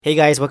Hey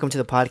guys, welcome to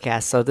the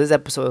podcast. So this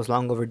episode is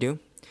long overdue.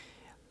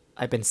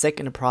 I've been sick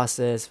in the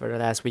process for the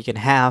last week and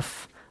a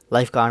half.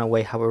 Life got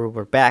away, however,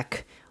 we're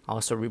back. I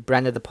also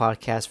rebranded the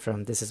podcast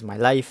from This Is My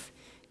Life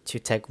to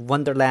Tech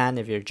Wonderland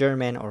if you're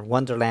German, or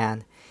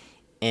Wonderland.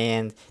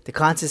 And the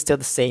content is still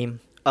the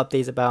same.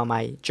 Updates about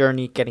my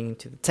journey getting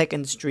into the tech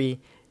industry,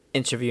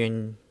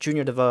 interviewing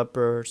junior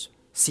developers,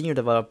 senior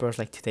developers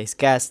like today's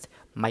guest,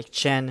 Mike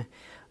Chen.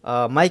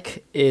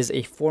 Mike is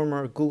a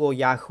former Google,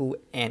 Yahoo,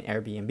 and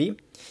Airbnb.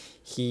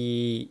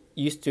 He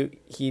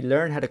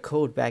learned how to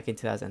code back in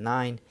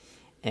 2009,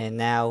 and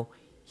now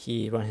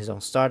he runs his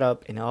own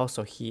startup, and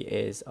also he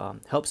is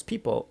helps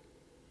people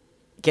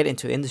get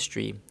into the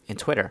industry in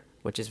Twitter,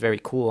 which is very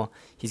cool.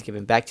 He's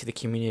giving back to the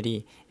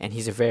community, and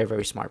he's a very,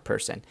 very smart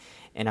person.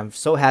 And I'm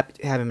so happy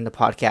to have him in the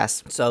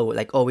podcast. So,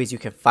 like always, you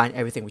can find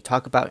everything we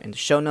talk about in the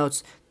show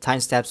notes,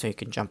 timestamps so you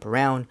can jump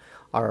around,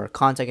 our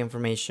contact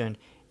information,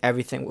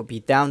 everything will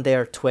be down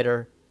there,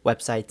 Twitter,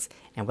 websites.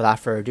 And without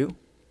further ado,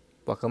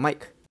 welcome,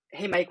 Mike.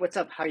 Hey, Mike, what's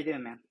up? How you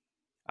doing, man?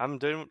 I'm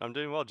doing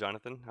well,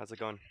 Jonathan. How's it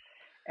going?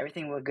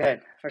 Everything will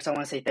good. First, I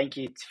want to say thank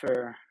you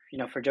for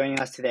for joining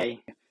us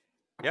today.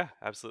 Yeah,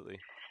 absolutely.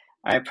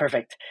 All right,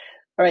 perfect.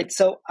 All right,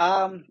 so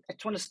I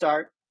just want to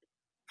start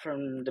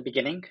from the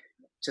beginning,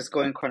 just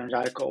going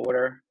chronological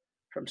order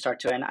from start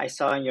to end. I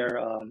saw in your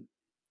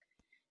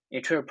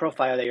Twitter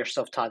profile that you're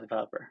self-taught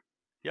developer,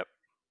 Yep.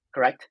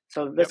 correct?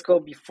 So let's Yep. go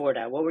before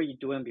that. What were you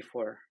doing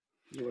before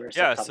you were a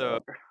Yeah, self-taught so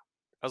developer?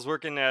 I was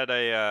working at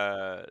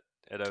a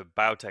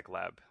biotech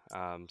lab.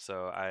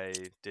 So I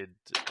did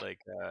like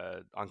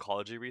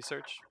oncology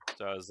research.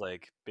 So I was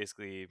like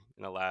basically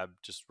in a lab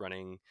just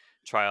running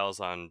trials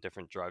on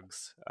different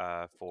drugs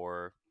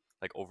for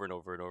like over and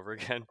over and over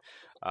again.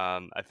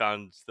 I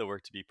found the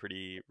work to be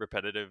pretty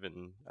repetitive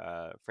and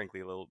frankly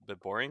a little bit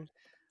boring.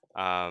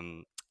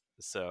 Um,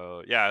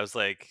 so yeah, I was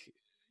like,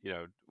 you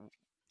know,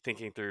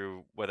 thinking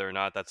through whether or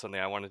not that's something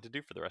I wanted to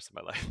do for the rest of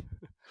my life.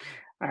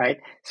 All right,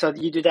 so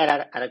you do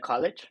that at a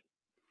college?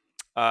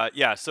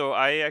 Yeah, so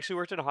I actually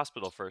worked in a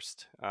hospital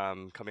first,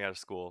 coming out of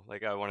school.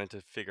 Like I wanted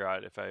to figure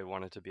out if I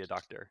wanted to be a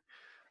doctor.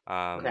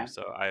 Okay.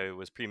 So I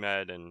was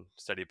pre-med and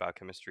studied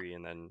biochemistry,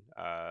 and then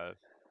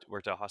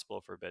worked at a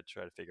hospital for a bit,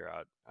 try to figure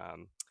out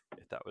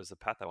if that was the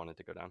path I wanted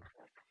to go down.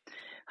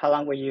 How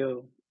long were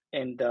you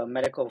in the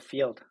medical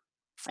field?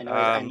 I Yeah, know.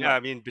 I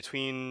mean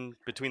between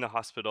the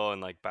hospital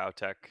and like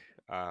biotech,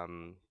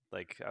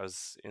 like I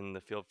was in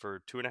the field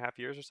for 2.5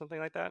 years or something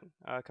like that,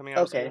 coming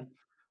out of Okay. school.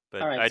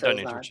 But All right, I'd so done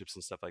it's not. internships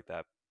and stuff like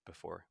that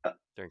before Uh,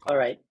 during all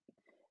college. right,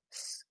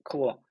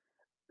 cool.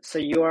 So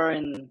you are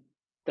in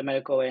the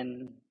medical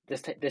in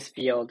this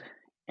field,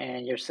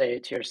 and you're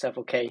saying to yourself,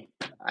 "Okay,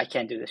 I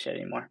can't do this shit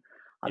anymore.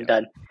 I'm Yeah,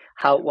 done."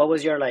 How? yeah. What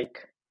was your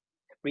like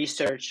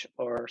research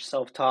or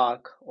self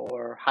talk,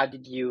 or how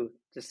did you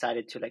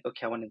decided to like,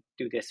 okay, I want to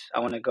do this. I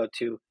want to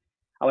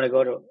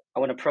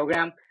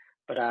program,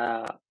 but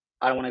I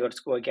don't want to go to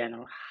school again.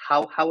 Or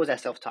how was that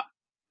self talk?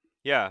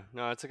 Yeah,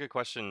 no, that's a good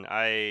question.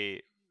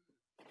 I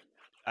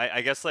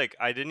guess like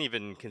I didn't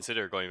even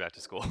consider going back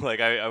to school. Like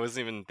I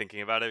wasn't even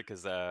thinking about it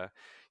because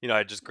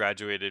I just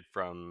graduated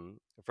from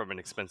an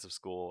expensive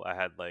school. I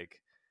had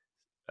like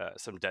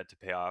some debt to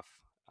pay off.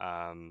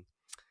 Um,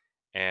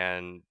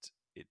 and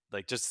it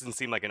like just didn't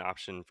seem like an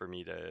option for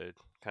me to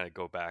kind of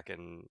go back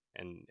and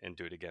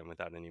do it again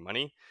without any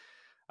money.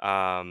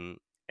 Um,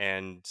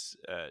 and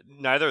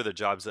neither of the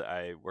jobs that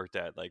I worked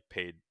at like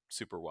paid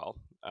super well.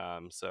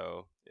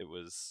 So it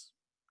was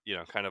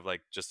kind of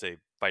like just a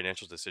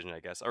financial decision, I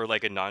guess, or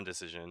like a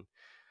non-decision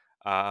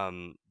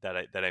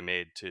that I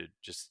made to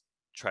just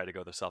try to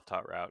go the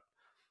self-taught route.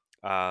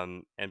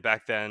 And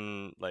back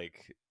then,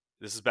 like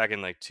this is back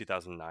in like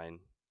 2009.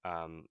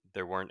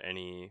 There weren't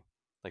any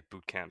like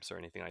boot camps or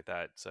anything like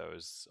that, so it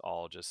was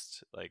all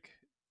just like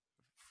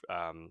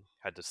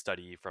had to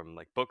study from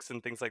like books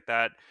and things like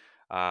that.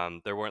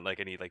 There weren't like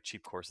any like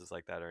cheap courses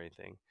like that or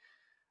anything.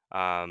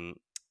 Um,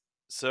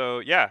 so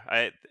yeah,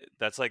 I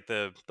that's like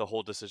the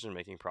whole decision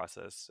making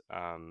process.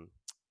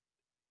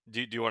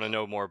 Do you want to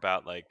know more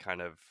about like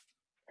kind of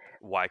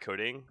why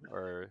coding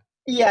or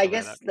Yeah, something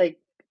like that?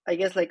 I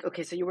guess like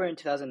okay, so you were in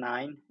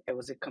 2009. It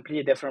was a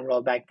completely different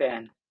world back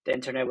then. The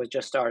internet was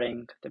just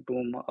starting, the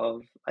boom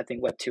of I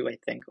think Web 2, I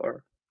think,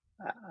 or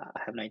I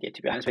have no idea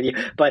to be honest with you.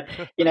 But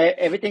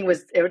everything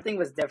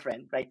was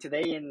different. Like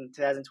today in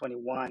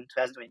 2021,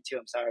 2022,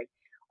 I'm sorry.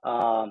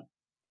 Um,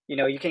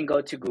 you can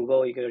go to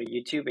Google, you go to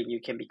YouTube, and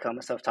you can become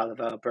a self-taught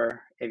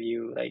developer if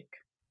you like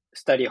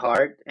study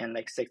hard in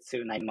like 6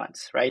 to 9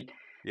 months, right?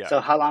 Yeah,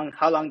 So how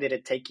long did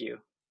it take you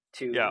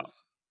yeah.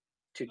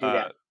 to do Uh,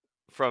 that?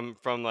 from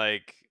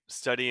like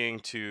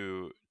studying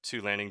to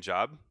landing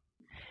job.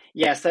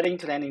 Yeah, studying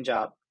to landing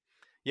job.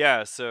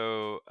 Yeah,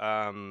 so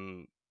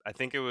I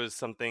think it was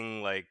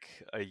something like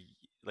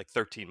like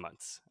 13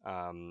 months.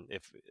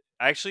 If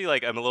actually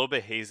like I'm a little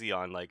bit hazy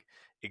on like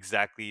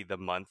exactly the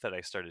month that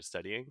I started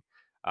studying,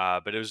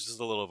 but it was just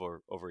a little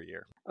over a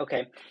year.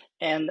 Okay.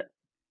 And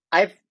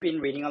I've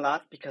been reading a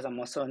lot because I'm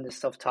also in the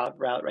self-taught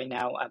route right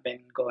now. I've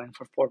been going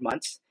for 4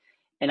 months.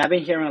 And I've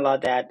been hearing a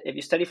lot that if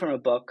you study from a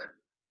book,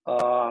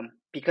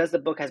 because the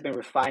book has been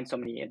refined so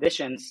many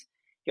editions,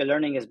 your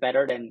learning is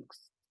better than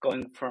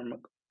going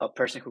from a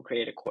person who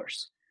created a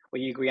course. Will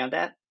you agree on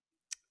that?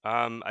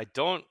 I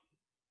don't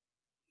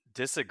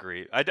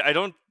disagree. I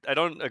don't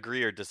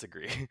agree or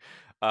disagree.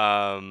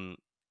 um,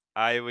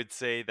 I would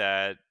say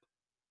that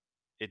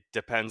it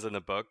depends on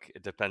the book.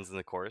 It depends on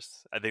the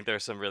course. I think there are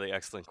some really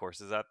excellent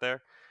courses out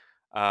there.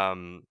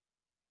 Um,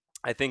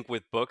 I think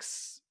with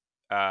books,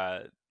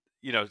 uh,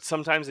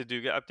 sometimes they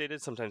do get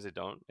updated, sometimes they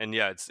don't. And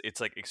yeah, it's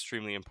like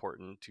extremely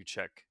important to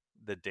check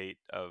the date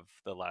of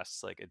the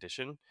last like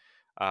edition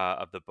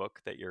of the book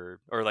that you're,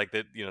 or like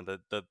the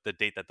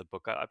date that the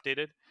book got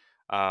updated.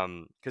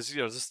 Because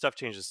this stuff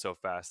changes so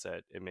fast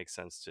that it makes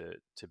sense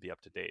to be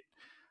up to date.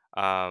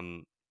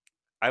 Um,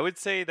 I would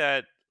say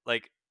that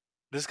like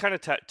this kind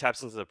of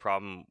taps into the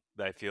problem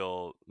that I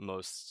feel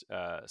most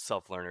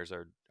self learners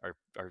are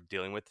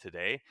dealing with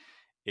today.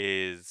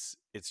 Is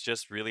it's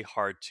just really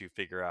hard to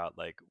figure out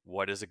like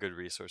what is a good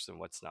resource and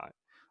what's not.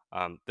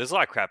 There's a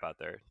lot of crap out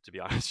there, to be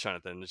honest,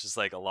 Jonathan. It's just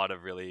like a lot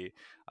of really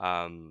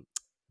um,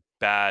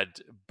 bad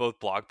both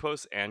blog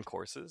posts and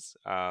courses.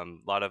 A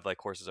lot of like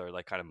courses are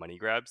like kind of money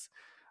grabs.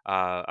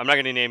 I'm not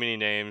going to name any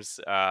names,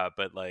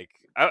 but like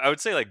I would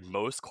say like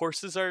most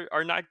courses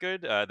are not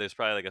good. There's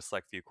probably like a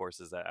select few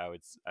courses that I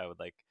would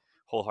like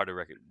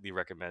wholeheartedly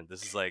recommend.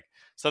 This is like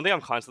something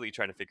I'm constantly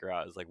trying to figure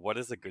out is like what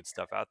is the good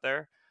stuff out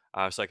there,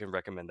 so I can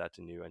recommend that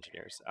to new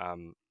engineers.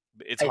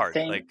 It's I hard.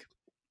 think, Like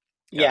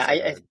yeah, yeah, sorry,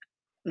 go I ahead.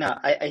 no,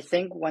 I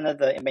think one of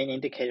the main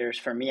indicators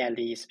for me at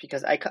least,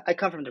 because I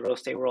come from the real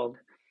estate world,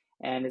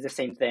 and it's the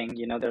same thing.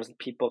 There's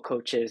people,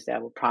 coaches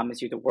that will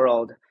promise you the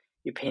world.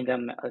 You pay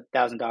them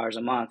 $1,000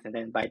 a month, and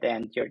then by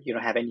then you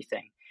don't have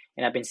anything.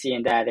 And I've been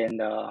seeing that in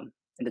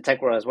the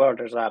tech world as well.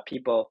 There's a lot of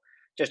people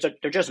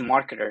they're just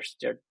marketers.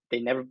 They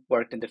never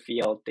worked in the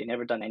field. They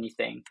never done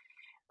anything.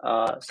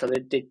 So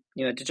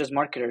they're just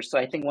marketers. So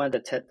I think one of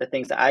the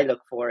things that I look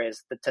for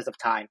is the test of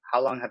time.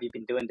 How long have you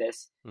been doing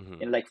this?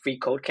 Hmm. Like Free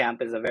Code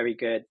Camp is a very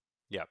good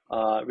Yeah.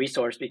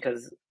 resource,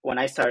 because when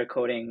I started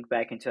coding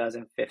back in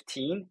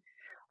 2015,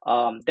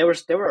 they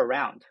were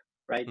around,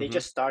 right? They Hmm.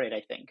 just started,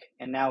 I think,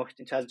 and now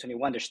in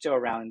 2021 they're still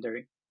around.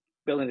 They're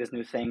building these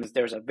new things.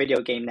 There's a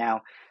video game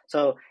now,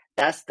 so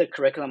that's the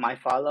curriculum I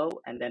follow.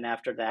 And then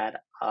after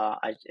that,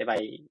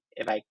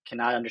 if I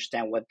cannot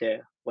understand what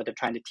they're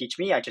trying to teach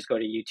me, I just go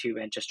to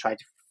YouTube and just try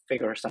to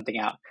figure something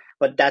out.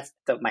 But that's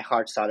my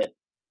hard solid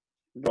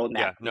roadmap.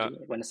 Yeah. No,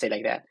 When I say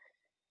like that,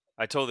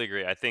 I totally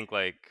agree. I think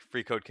like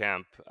Free Code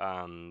Camp,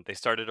 they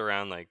started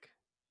around like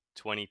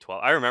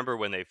 2012. I remember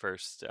when they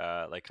first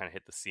like kind of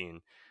hit the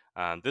scene.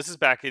 This is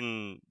back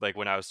in like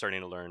when I was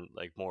starting to learn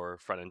like more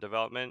front end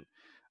development.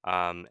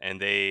 And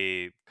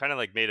they kind of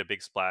like made a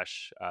big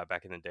splash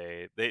back in the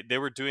day. They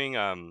were doing,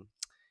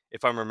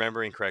 if I'm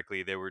remembering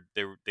correctly,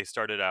 they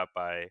started out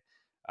by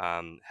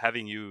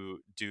having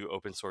you do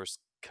open source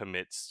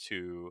commits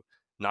to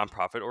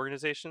nonprofit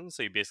organizations.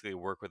 So you basically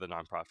work with a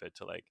nonprofit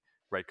to like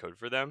write code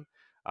for them.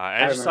 And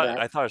I remember that.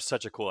 I thought it was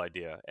such a cool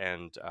idea,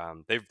 and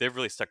they've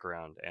really stuck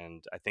around,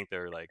 and I think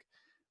they're like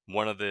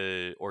one of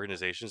the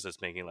organizations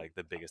that's making like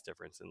the biggest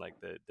difference in like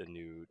the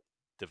new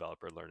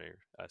developer learner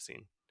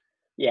scene.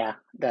 Yeah,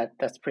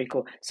 that's pretty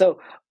cool. So,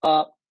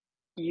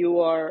 you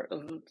are.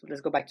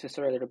 Let's go back to the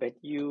story a little bit.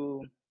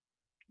 You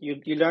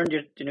learned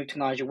your new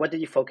technology. What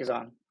did you focus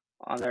on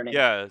learning?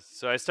 Yeah,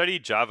 so I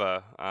studied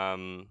Java.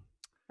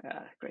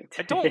 Great.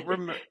 I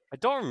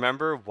don't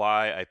remember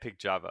why I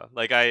picked Java.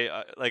 Like I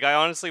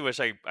honestly wish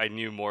I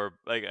knew more.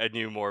 Like I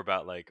knew more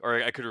about like,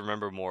 or I could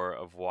remember more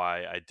of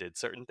why I did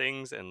certain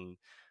things and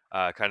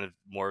kind of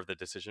more of the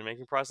decision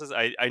making process.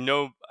 I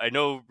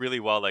know really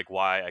well like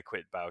why I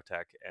quit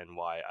biotech and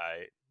why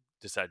I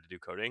decided to do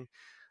coding,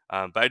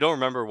 but I don't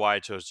remember why I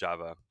chose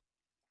Java.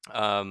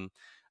 Um,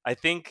 I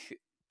think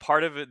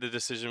part of the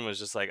decision was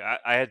just like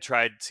I had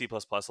tried C++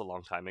 a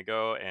long time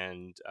ago,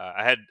 and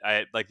I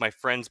had like my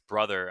friend's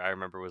brother I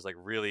remember was like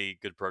really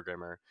good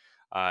programmer,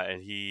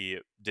 and he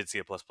did C++,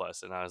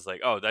 and I was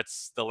like, oh,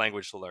 that's the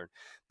language to learn.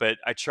 But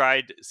I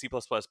tried C++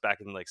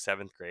 back in like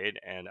seventh grade,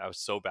 and I was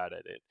so bad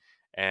at it.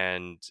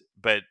 And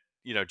but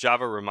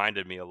Java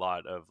reminded me a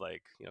lot of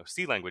like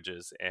C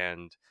languages,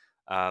 and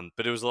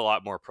but it was a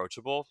lot more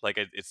approachable. Like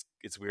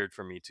it's weird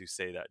for me to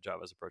say that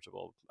Java is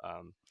approachable.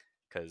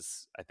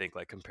 Because I think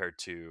like compared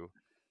to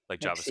like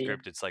Like, see,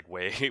 JavaScript, it's like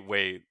way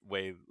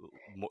way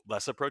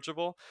less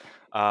approachable.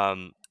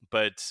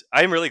 But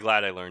I'm really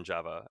glad I learned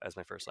Java as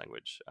my first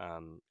language.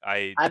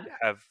 I I've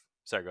have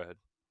sorry, go ahead.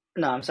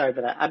 no, I'm sorry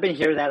for that. I've been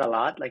hearing that a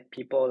lot. Like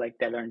people like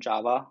that learn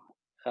Java,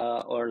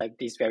 or like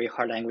these very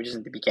hard languages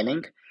in the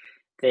beginning.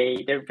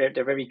 They're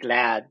very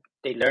glad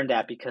they learned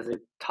that, because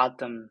it taught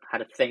them how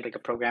to think like a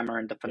programmer,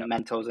 and the Yeah,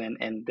 fundamentals,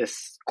 and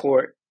this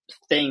core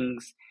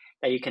things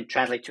that you can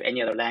translate to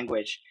any other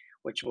language,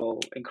 which will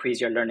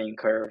increase your learning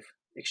curve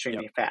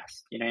yep, extremely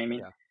fast. You know what I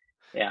mean? yeah,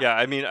 Yeah. yeah.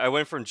 I mean, I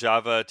went from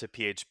Java to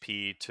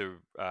PHP to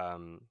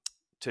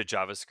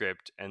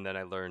JavaScript, and then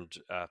I learned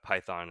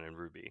Python and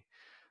Ruby.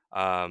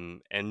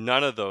 And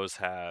none of those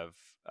have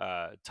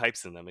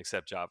types in them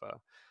except Java.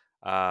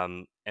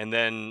 And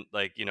then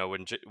like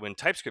when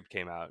TypeScript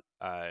came out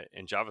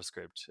in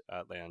JavaScript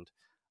land,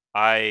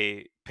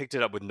 I picked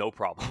it up with no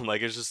problem.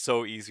 Like it's just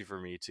so easy for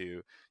me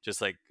to just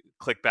like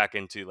click back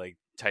into like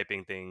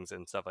typing things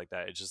and stuff like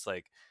that. It's just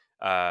like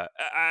I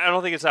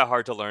don't think it's that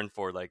hard to learn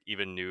for like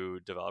even new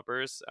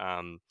developers.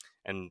 And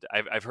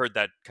I've heard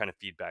that kind of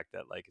feedback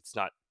that like it's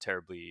not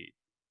terribly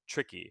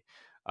tricky.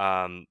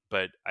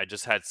 But I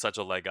just had such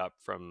a leg up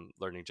from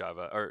learning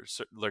Java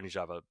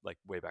like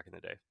way back in the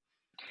day.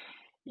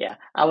 Yeah,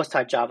 I was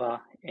taught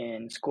Java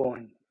in school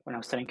and when I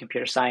was studying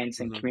computer science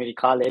in Hmm. community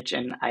college,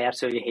 and I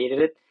absolutely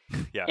hated it.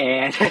 Yeah.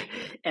 And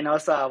and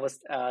also I was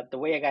the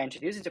way I got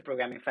introduced into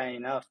programming, funny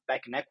enough,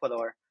 back in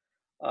Ecuador,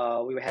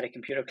 we had a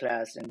computer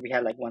class and we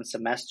had like one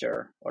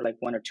semester or like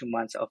 1 or 2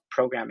 months of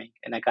programming,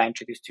 and I got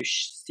introduced to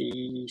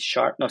C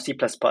sharp, no, C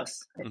plus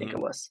plus, I think Hmm.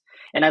 it was,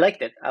 and I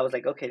liked it. I was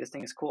like, okay, this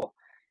thing is cool,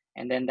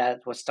 and then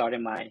that was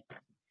starting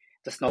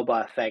the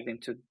snowball effect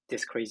into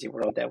this crazy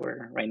world that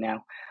we're right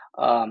now.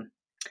 Um,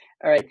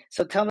 all right,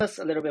 so tell us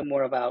a little bit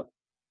more about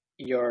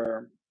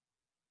your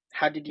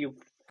how did you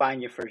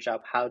find your first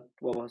job?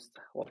 What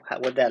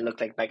did that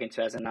look like back in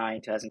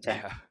 2009, 2010?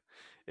 Yeah.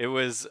 It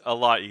was a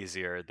lot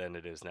easier than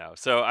it is now.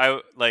 So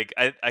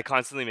I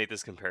constantly make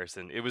this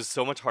comparison. It was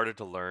so much harder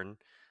to learn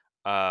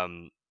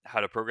how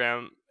to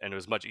program, and it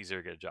was much easier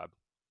to get a job.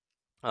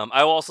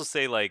 I will also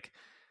say like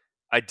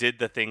I did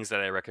the things that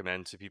I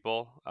recommend to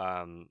people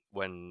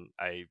when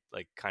I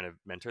like kind of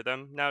mentor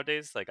them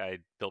nowadays. Like I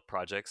built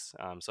projects.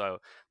 So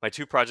my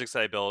two projects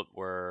that I built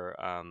were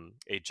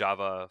a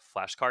Java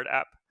flashcard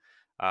app.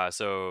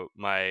 So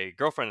my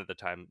girlfriend at the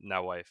time,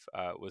 now wife,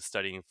 was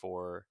studying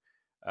for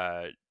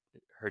uh,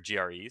 her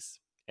GREs,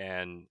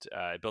 and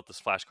I built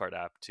this flashcard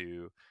app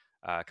to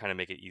kind of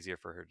make it easier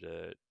for her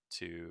to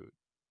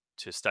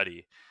to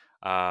study.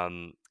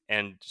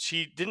 And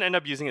she didn't end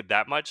up using it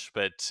that much,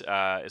 but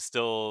it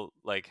still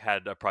like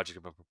had a project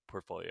in my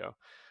portfolio.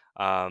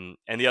 And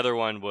the other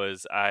one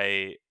was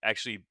I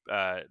actually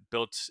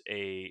built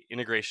a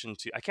integration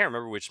to, I can't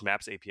remember which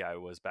Maps API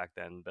was back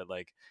then, but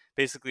like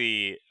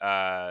basically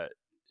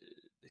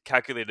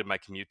calculated my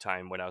commute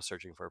time when I was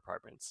searching for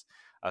apartments.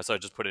 So I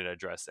just put in an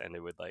address, and it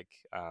would like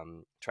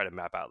try to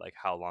map out like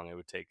how long it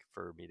would take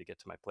for me to get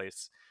to my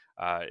place,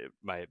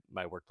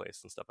 my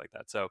workplace and stuff like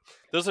that. So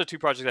those are two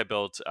projects I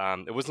built.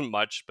 It wasn't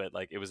much, but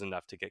like it was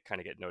enough to get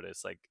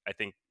noticed. Like I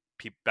think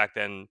back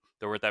then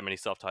there weren't that many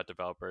self-taught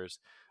developers,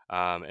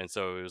 and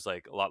so it was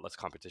like a lot less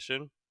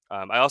competition.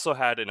 I also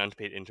had an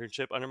unpaid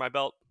internship under my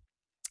belt,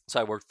 so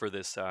I worked for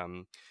this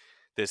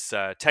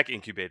tech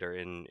incubator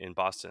in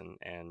Boston,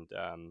 and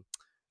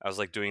I was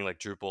like doing like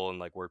Drupal and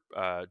like work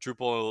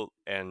Drupal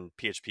and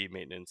PHP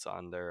maintenance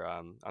on their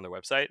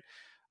website,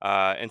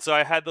 and so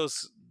I had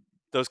those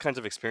kinds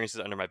of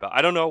experiences under my belt.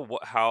 I don't know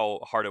how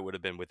hard it would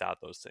have been without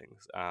those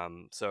things.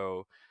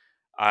 So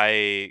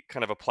I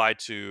kind of applied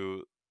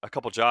to a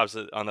couple jobs.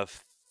 On the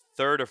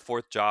third or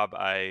fourth job,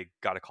 I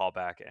got a call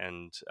back,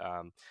 and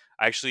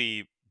I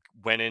actually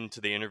went into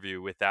the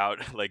interview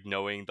without like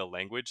knowing the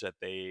language that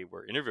they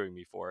were interviewing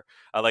me for.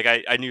 Like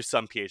I knew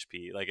some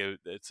PHP, like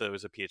so it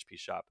was a PHP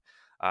shop,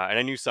 and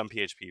I knew some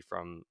PHP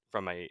from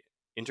my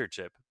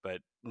internship, but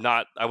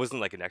not I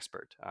wasn't like an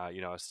expert. I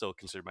still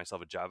considered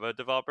myself a Java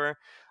developer,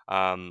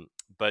 um,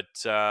 but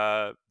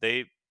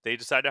they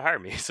decided to hire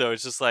me. So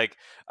it's just like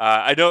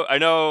I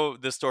know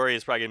this story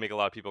is probably gonna make a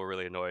lot of people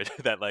really annoyed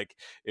that like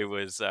it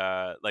was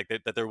like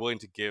that they're willing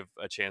to give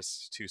a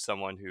chance to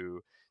someone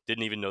who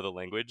didn't even know the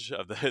language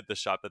of the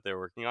shop that they were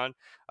working on,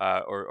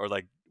 or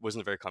like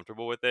wasn't very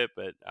comfortable with it.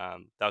 But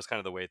that was kind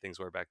of the way things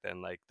were back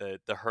then. Like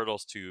the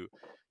hurdles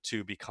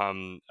to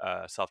become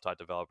a self-taught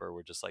developer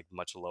were just like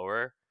much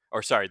lower,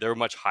 or sorry, they were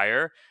much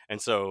higher, and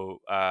so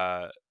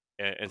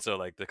and so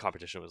like the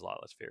competition was a lot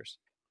less fierce.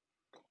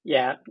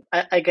 Yeah,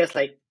 I guess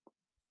like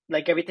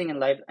everything in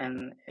life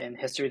and in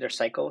history, there's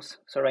cycles.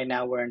 So right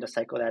now we're in the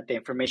cycle that the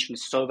information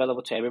is so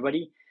available to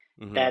everybody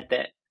Hmm. that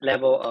the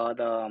level of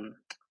the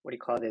what do you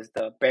call this?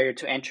 The barrier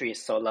to entry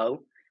is so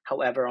low.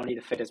 However, only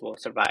the fittest will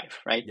survive,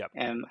 right? Yep.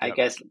 And Yep.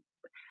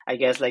 I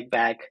guess like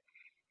back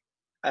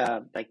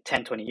like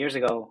 10, 20 years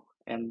ago,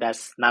 and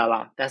that's not a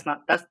long that's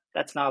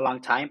not a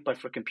long time, but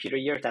for computer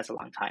years that's a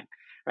long time,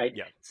 right?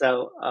 Yep.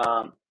 So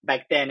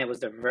back then it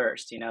was the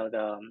reverse,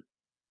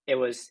 it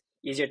was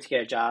easier to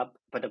get a job,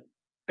 but the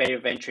barrier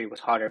of entry was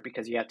harder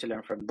because you have to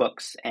learn from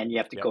books and you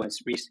have to Yep.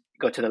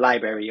 go to the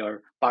library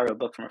or borrow a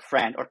book from a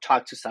friend or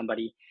talk to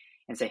somebody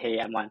and say, hey,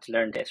 I want to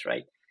learn this,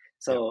 right? Yep.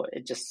 So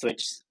it just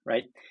switched,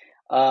 right?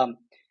 um,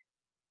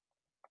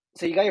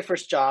 so you got your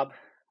first job,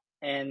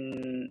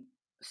 and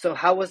so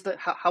how was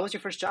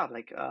your first job?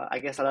 Like I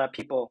guess a lot of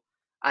people,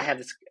 I have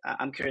this,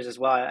 I'm curious as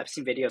well. I've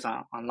seen videos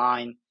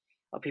online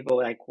of people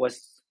like what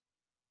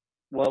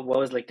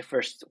was like the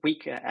first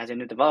week as a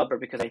new developer,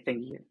 because I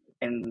think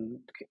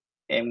in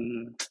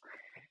in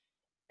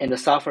in the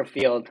software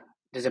field,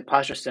 this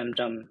imposter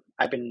syndrome.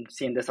 I've been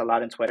seeing this a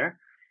lot on Twitter,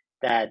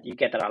 that you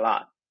get that a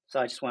lot. So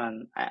I just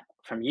want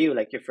from you,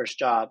 like your first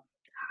job,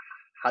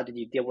 how did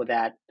you deal with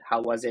that?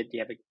 How was it? Do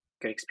you have a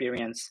good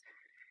experience?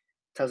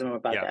 Tell us more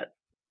about Yeah. that.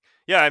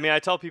 Yeah, I mean, I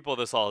tell people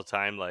this all the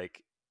time.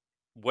 Like,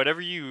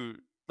 whatever you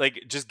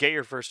like, just get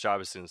your first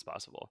job as soon as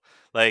possible.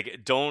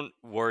 Like, don't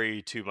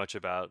worry too much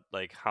about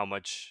like how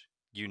much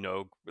you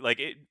know. Like,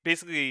 it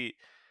basically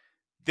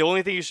the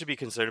only thing you should be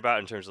concerned about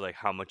in terms of like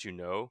how much you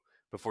know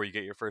before you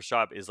get your first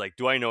job is like,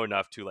 do I know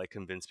enough to like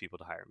convince people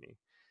to hire me?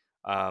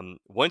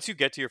 Once you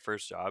get to your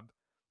first job,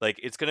 like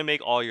it's gonna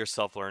make all your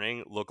self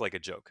learning look like a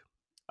joke.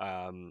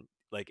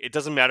 Like it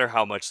doesn't matter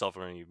how much self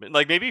learning you've been.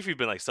 Like maybe if you've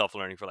been like self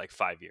learning for like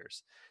 5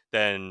 years,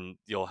 then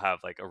you'll have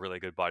like a really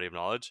good body of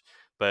knowledge.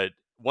 But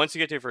once you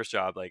get to your first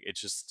job, like it's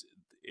just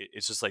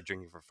like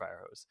drinking from a fire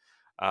hose.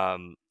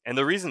 And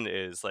the reason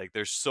is like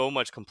there's so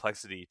much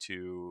complexity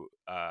to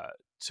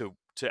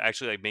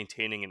actually like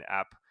maintaining an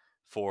app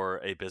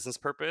for a business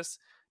purpose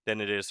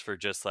than it is for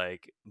just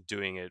like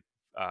doing it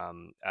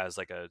as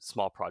like a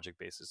small project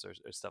basis or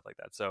stuff like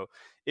that. So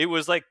it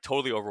was like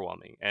totally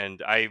overwhelming,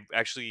 and I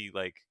actually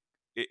like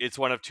it's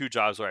one of two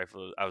jobs where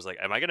I was like,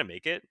 am I gonna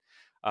make it?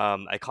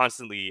 I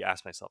constantly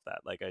asked myself that.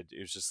 Like it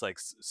was just like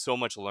so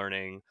much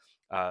learning,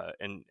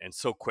 and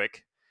so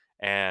quick.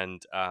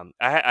 And I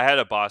had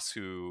a boss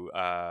who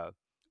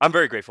I'm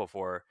very grateful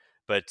for,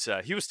 but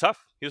he was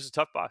tough. He was a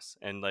tough boss,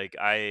 and like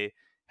I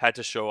had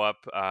to show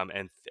up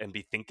and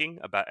be thinking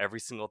about every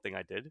single thing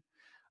I did,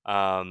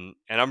 and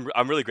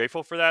I'm really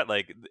grateful for that.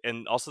 Like,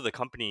 and also the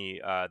company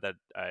that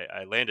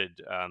I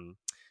landed,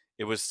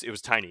 it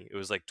was tiny. It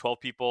was like 12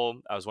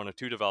 people. I was one of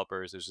two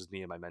developers. It was just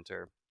me and my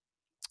mentor,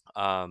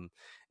 um,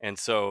 and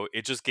so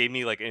it just gave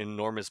me like an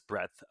enormous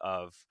breadth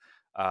of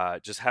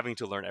just having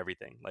to learn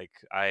everything. Like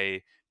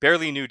I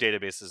barely knew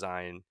database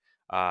design.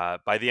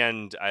 By the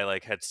end, I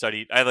like had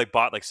studied. I like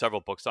bought like several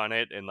books on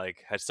it and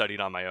like had studied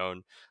on my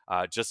own,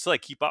 just to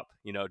like keep up.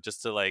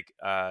 Just to like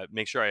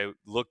make sure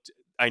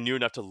I knew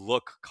enough to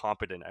look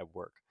competent at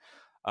work.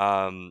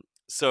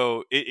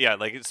 So yeah,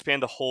 like it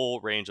spanned the whole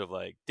range of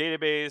like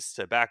database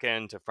to back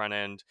end to front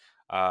end.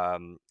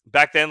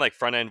 Back then, like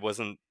front end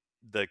wasn't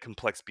the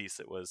complex beast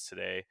it was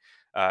today,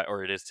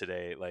 or it is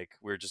today. Like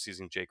we are just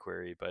using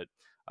jQuery, but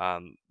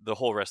the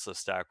whole rest of the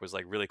stack was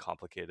like really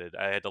complicated.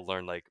 I had to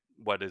learn like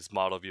what is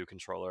model view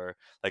controller.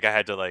 Like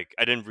I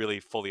didn't really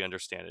fully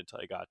understand it until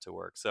I got to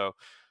work. So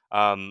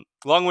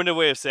long-winded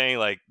way of saying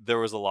like there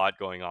was a lot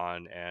going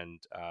on, and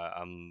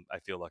I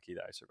feel lucky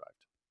that I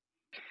survived.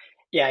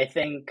 Yeah, I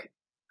think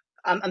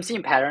I'm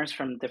seeing patterns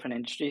from different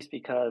industries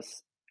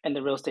because in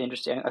the real estate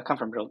industry, I come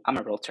from I'm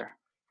a realtor.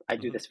 Hmm.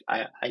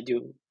 I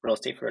do real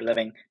estate for a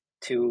living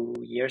 2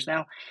 years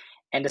now.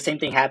 And the same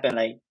thing happened.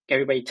 Like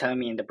everybody telling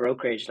me in the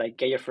brokerage, like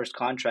get your first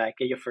contract,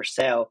 get your first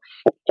sale,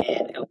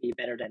 and it'll be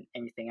better than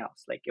anything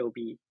else. Like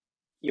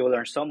you'll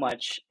learn so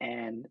much,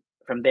 and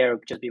from there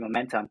it'll just be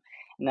momentum.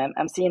 And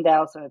I'm seeing that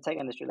also in the tech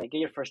industry. Like get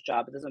your first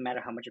job. It doesn't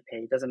matter how much you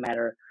pay. It doesn't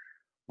matter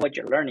what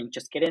you're learning.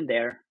 Just get in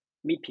there,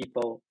 meet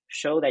people,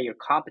 show that you're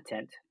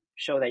competent,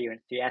 show that you're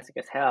enthusiastic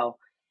as hell,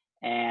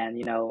 and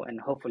and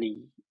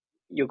hopefully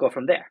you'll go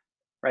from there.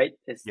 Right?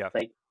 It's Yeah.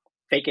 like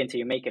fake it until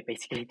you make it,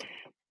 basically.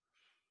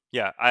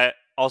 Yeah, I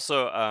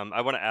also I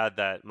want to add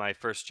that my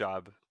first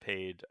job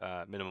paid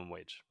minimum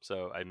wage,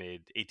 so I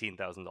made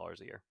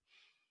 $18,000 a year.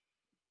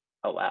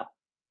 Oh wow,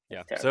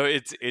 Yeah, that's so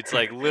terrible. it's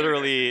like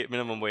literally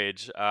minimum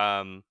wage.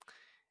 I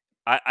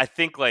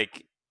think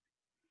like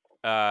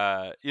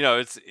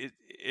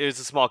it's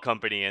a small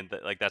company, and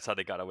like that's how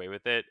they got away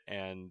with it,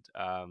 and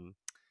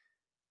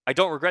I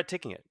don't regret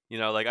taking it.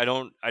 Like I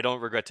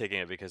don't regret taking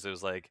it because it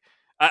was like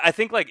I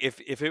think like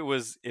if it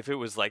was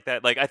like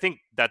that, like I think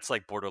that's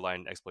like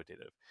borderline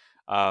exploitative.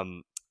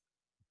 Um,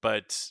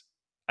 But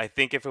I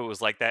think if it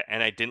was like that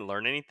and I didn't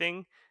learn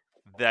anything,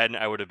 then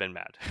I would have been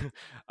mad.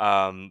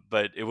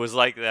 But it was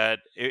like that.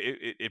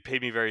 It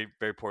paid me very,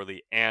 very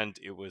poorly, and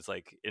it was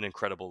like an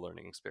incredible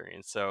learning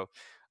experience. So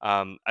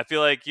I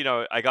feel like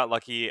I got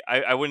lucky.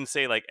 I wouldn't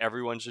say like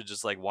everyone should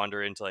just like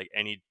wander into like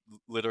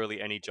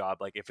literally any job.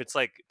 Like if it's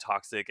like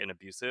toxic and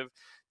abusive,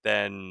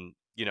 then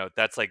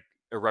that's like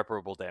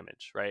irreparable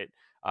damage, right?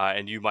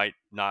 And you might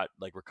not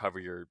like recover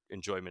your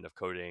enjoyment of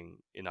coding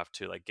enough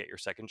to like get your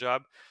second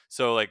job.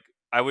 So like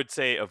I would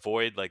say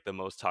avoid like the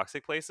most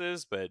toxic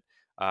places, but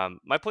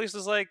my place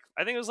was like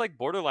I think it was like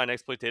borderline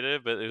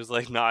exploitative, but it was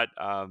like not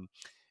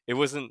it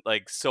wasn't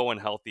like so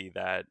unhealthy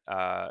that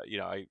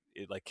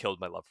it like killed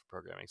my love for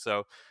programming.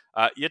 So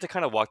you have to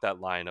kind of walk that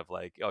line of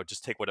like, oh,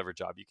 just take whatever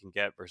job you can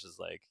get versus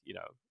like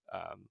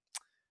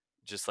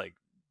just like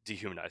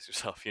dehumanize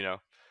yourself.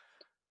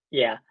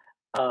 Yeah.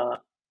 Uh,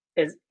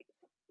 it's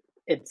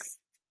it's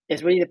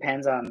it really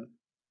depends on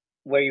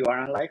where you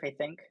are in life, I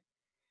think.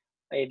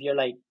 If you're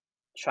like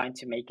trying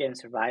to make it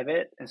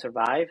and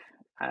survive,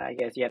 I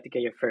guess you have to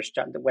get your first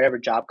job. Whatever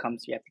job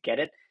comes, you have to get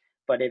it.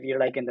 But if you're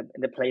like in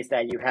the place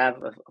that you have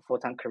a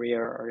full-time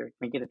career, or you're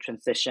making the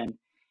transition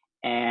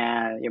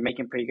and you're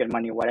making pretty good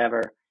money,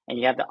 whatever, and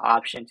you have the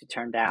option to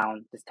turn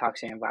down this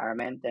toxic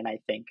environment, then I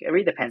think it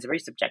really depends. It's very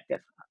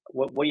subjective.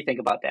 What do you think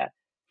about that?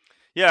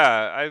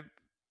 Yeah,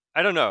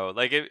 I don't know.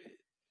 Like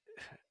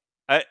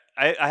I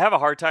have a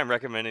hard time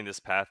recommending this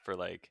path for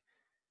like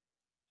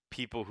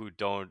people who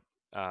don't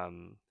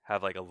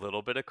have like a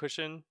little bit of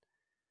cushion.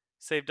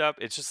 saved up.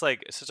 It's just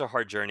like such a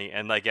hard journey,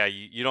 and like, yeah,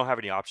 you don't have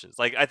any options.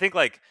 Like, I think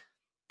like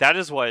that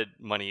is what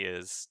money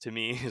is to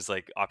me is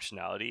like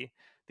optionality,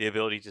 the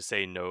ability to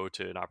say no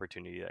to an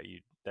opportunity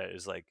that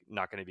is like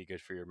not going to be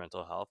good for your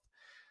mental health.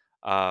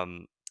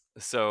 Um,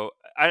 so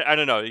I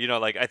don't know,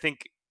 like I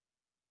think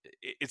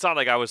it's not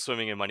like I was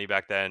swimming in money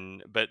back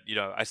then, but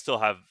I'm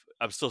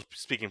still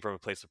speaking from a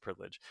place of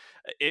privilege.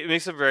 It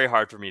makes it very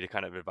hard for me to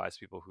kind of advise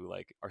people who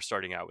like are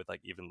starting out with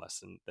like even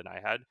less than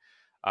I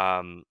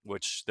had,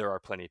 which there are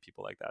plenty of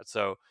people like that.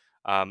 So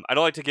I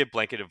don't like to give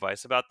blanket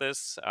advice about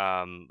this.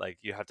 Like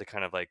you have to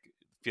kind of like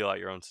feel out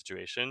your own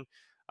situation.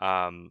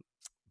 Um,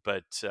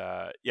 but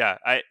yeah,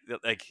 I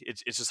like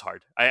it's just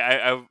hard.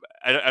 I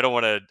don't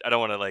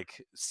want to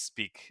like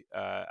speak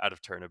out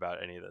of turn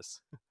about any of this.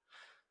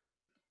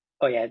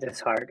 Oh yeah, it's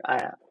hard.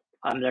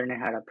 I'm learning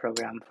how to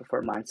program for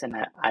 4 months, and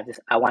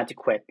I want to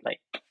quit.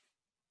 Like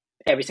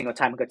every single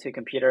time I go to a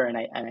computer and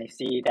I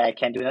see that I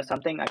can't do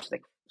something, I'm just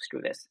like,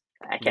 screw this.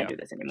 I can't Yeah, do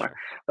this anymore. sure.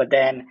 But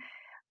then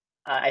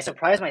I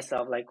surprise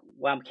myself like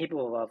what I'm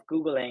capable of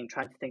Googling,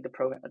 trying to think the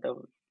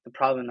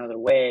problem another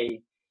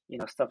way,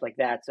 stuff like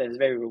that. So it's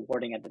very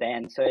rewarding at the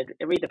end. So it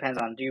really depends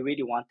on, do you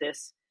really want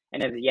this?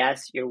 And if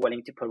yes, you're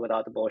willing to put with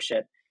all the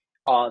bullshit,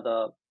 all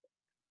the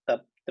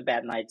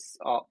bad nights,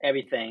 all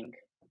everything,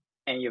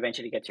 and you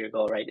eventually get to your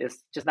goal, right?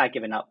 It's just not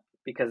giving up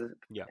because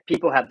Yeah,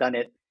 people have done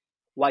it.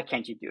 Why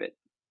can't you do it?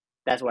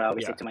 That's what I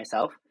always say yeah, to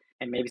myself.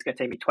 And maybe it's gonna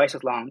take me twice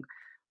as long,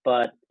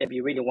 but if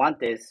you really want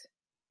this,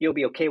 you'll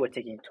be okay with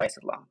taking twice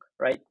as long,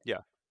 right?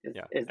 yeah, It's,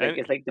 yeah. it's like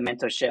it's like the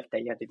mental shift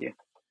that you have to do.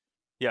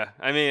 Yeah,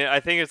 I mean, I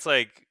think it's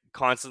like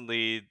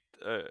constantly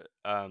a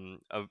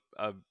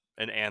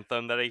an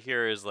anthem that I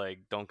hear is like,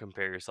 don't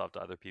compare yourself to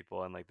other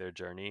people and like their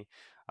journey.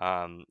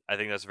 I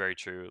think that's very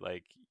true.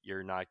 Like,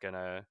 you're not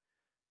gonna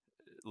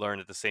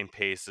learn at the same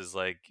pace as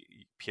like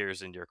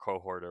peers in your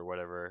cohort or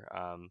whatever.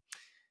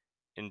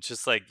 And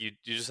just like you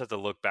just have to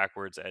look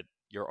backwards at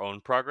your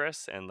own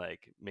progress and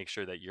like make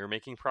sure that you're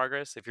making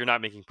progress. If you're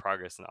not making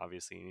progress, then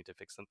obviously you need to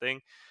fix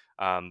something.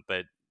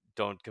 But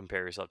don't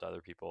compare yourself to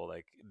other people.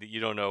 Like you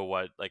don't know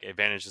what like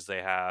advantages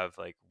they have,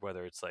 like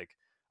whether it's like,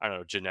 I don't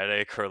know,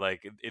 genetic or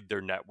like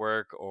their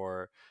network,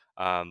 or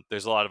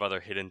there's a lot of other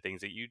hidden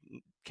things that you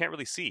can't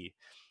really see.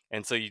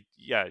 And so you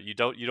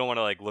don't want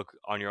to like look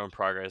on your own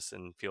progress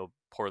and feel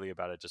poorly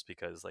about it just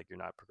because like you're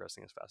not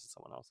progressing as fast as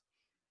someone else.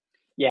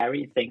 Yeah, I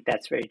really think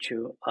that's very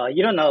true.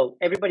 You don't know.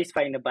 Everybody's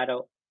fighting a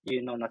battle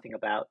you know nothing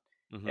about.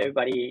 Hmm.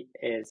 Everybody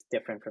is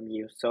different from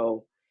you.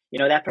 So,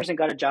 that person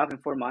got a job in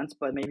 4 months,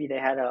 but maybe they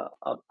had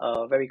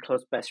a very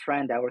close best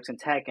friend that works in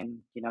tech and,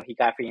 he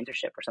got a free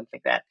internship or something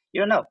like that.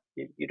 You don't know.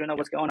 You don't know Yeah.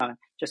 what's going on.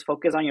 Just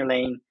focus on your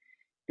lane,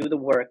 do the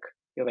work,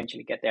 you'll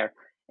eventually get there.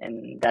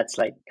 And that's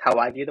like how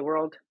I view the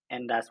world.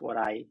 And that's what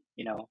I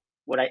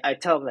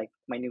tell like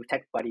my new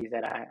tech buddies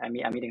that I'm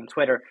meeting on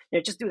Twitter,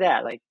 just do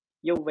that. Like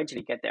you'll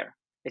eventually get there.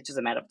 It's just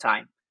a matter of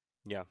time.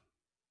 Yeah.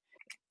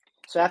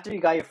 So after you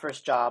got your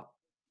first job,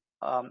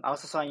 I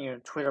also saw in your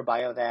Twitter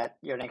bio that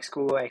you're an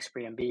ex-Google,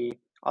 ex-Airbnb,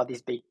 all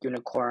these big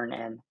unicorn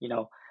and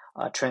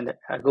trend.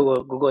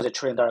 Google is a $1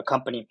 trillion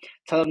company.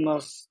 Tell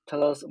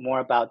us more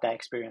about that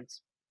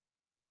experience.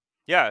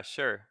 Yeah,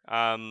 sure.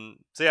 So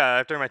yeah,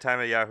 after my time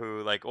at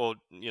Yahoo, like, well,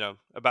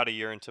 about a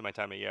year into my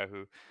time at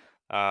Yahoo,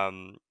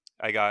 um,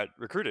 I got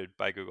recruited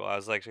by Google. I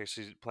was like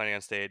actually planning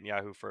on staying at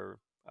Yahoo for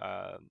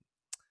uh,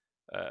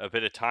 a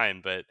bit of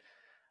time, but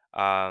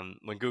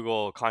when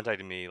Google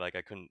contacted me, like,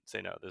 I couldn't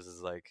say no. This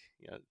is like,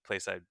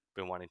 place I've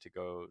been wanting to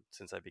go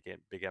since I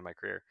began my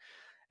career,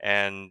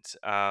 and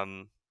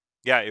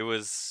yeah, it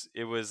was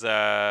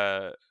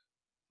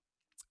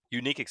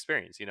unique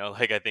experience.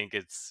 Like, I think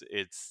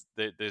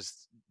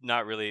there's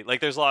not really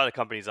like, there's a lot of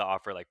companies that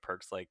offer like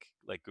perks like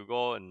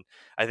Google, and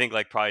I think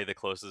like probably the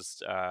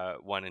closest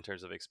one in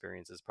terms of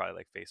experience is probably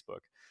like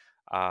Facebook,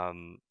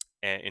 um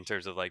in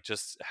terms of like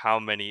just how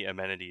many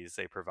amenities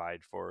they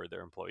provide for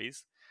their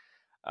employees.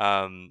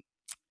 um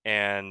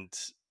and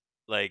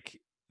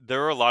like,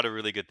 there are a lot of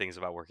really good things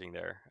about working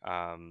there.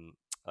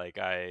 Like,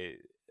 I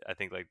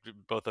think like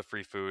both the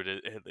free food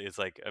is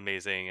like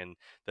amazing, and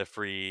the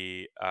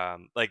free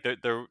like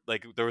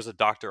there was a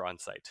doctor on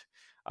site,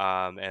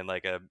 and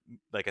like a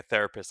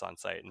therapist on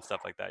site and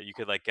stuff like that. You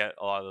could like get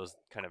a lot of those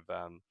kind of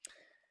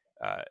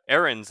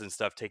errands and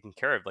stuff taken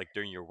care of like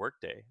during your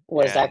workday.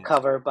 Was that And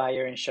covered by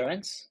your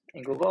insurance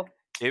in Google?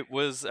 it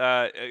was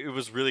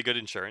really good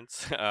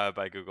insurance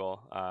by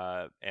Google,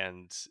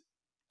 and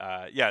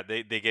yeah,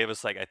 they gave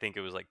us like, I think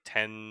it was like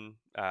 10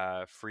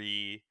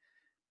 free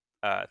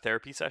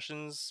therapy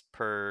sessions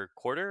per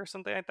quarter or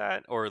something like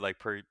that, or like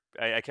per,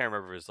 I can't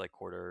remember if it was like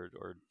quarter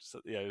or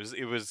yeah,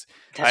 it was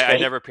That's I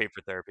great. never paid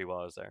for therapy while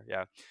I was there.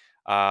 Yeah.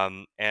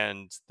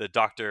 And the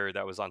doctor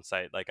that was on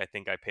site, like, I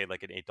think I paid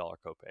like an $8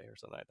 copay or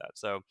something like that.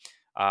 So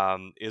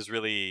it was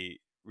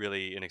really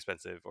really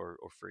inexpensive or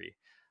free.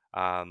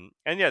 And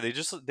yeah, they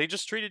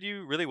just treated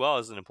you really well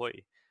as an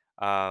employee,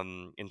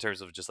 in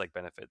terms of just like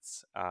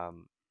benefits.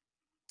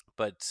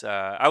 But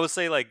I would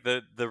say like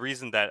the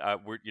reason that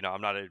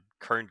I'm not a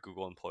current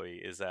Google employee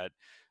is that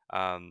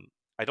um,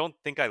 I don't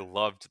think I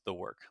loved the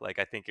work. Like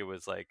I think it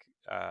was like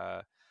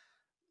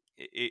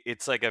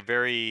it's like a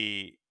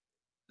very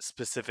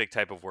specific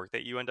type of work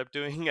that you end up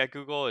doing at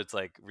Google. It's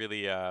like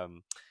really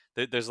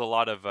there's a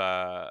lot of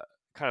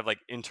kind of like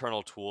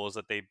internal tools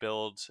that they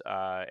build,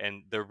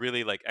 and they're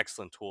really like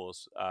excellent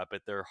tools,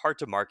 but they're hard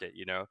to market,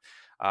 you know.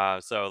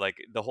 So like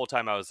the whole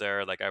time I was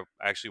there, like I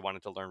actually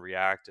wanted to learn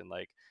React and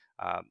like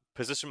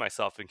position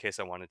myself in case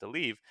I wanted to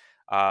leave,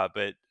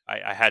 but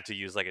I had to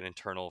use like an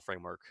internal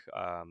framework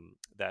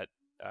that.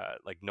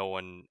 Like no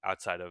one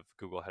outside of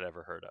Google had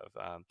ever heard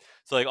of.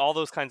 So like all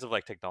those kinds of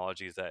like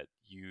technologies that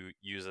you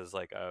use as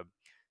like a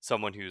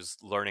someone who's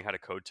learning how to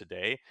code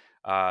today,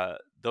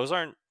 those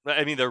aren't.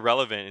 I mean, they're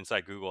relevant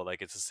inside Google.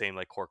 Like it's the same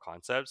like core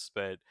concepts,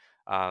 but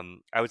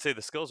I would say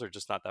the skills are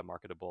just not that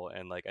marketable.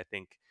 And like I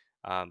think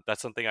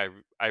that's something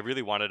I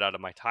really wanted out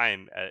of my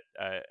time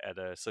at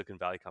a Silicon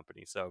Valley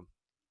company. So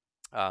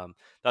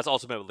that's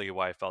ultimately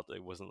why I felt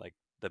it wasn't like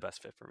the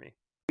best fit for me.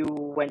 You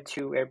went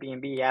to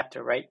Airbnb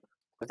after, right?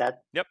 Was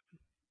that? Yep.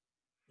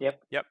 Yep.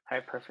 Yep. All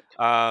right, perfect.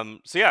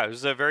 So yeah, it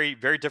was a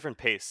very different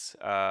pace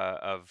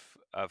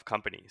of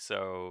company.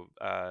 So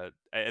I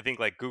think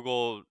like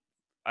Google,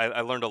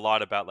 I learned a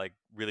lot about like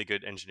really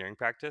good engineering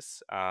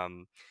practice,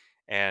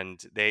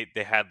 and they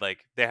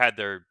had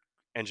their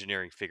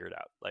engineering figured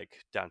out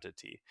like down to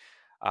T.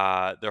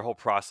 Their whole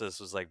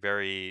process was like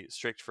very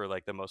strict for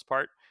like the most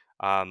part.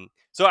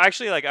 So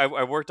actually, like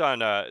I worked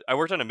on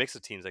a mix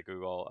of teams at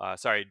Google.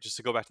 Sorry, just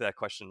to go back to that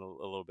question a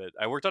little bit,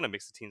 I worked on a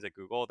mix of teams at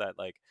Google that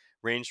like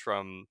ranged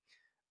from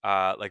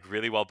like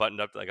really well buttoned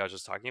up, like I was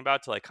just talking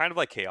about, to like kind of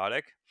like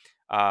chaotic.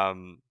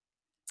 Um,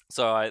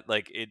 so I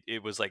like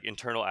it was like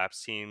internal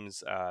apps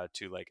teams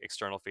to like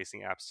external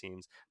facing apps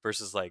teams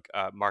versus like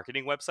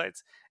marketing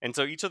websites, and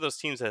so each of those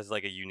teams has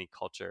like a unique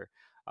culture.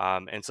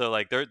 And so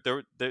like there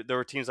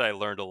were teams that I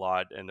learned a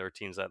lot, and there were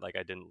teams that like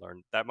I didn't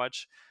learn that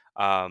much.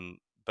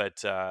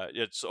 But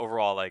it's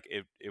overall like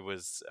it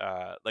was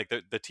like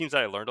the teams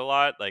that I learned a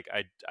lot, like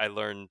I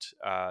learned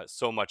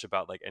so much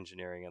about like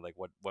engineering and like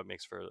what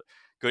makes for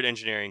good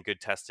engineering,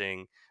 good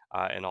testing,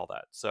 and all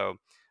that. So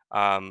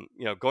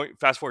you know, going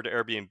fast forward to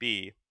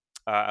Airbnb,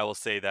 I will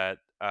say that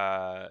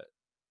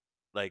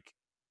like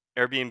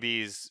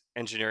Airbnb's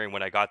engineering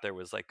when I got there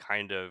was like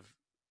kind of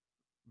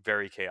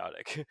very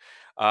chaotic.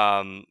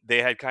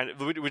 They had kind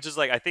of, which is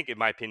like I think in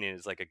my opinion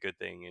is like a good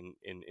thing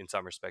in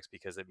some respects,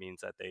 because it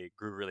means that they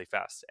grew really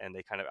fast and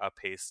they kind of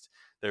outpaced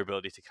their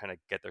ability to kind of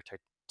get their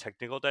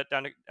technical debt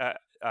down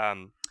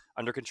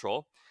under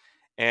control.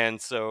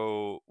 And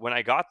so when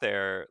I got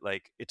there,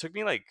 like it took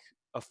me like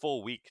a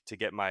full week to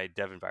get my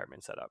dev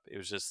environment set up. It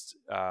was just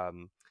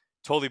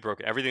totally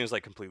broken. Everything was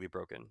like completely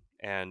broken,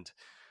 and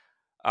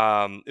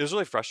it was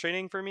really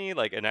frustrating for me.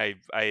 Like, and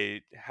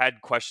I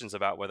had questions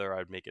about whether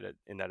I'd make it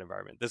in that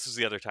environment. This was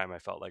the other time I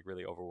felt like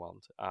really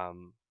overwhelmed.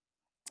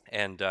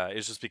 And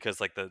it's just because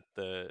like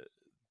the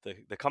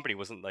company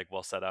wasn't like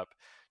well set up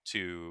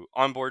to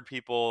onboard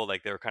people.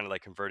 Like they were kind of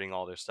like converting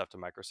all their stuff to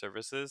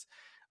microservices.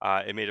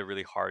 It made it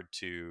really hard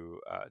to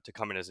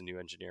come in as a new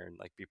engineer and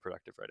like be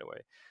productive right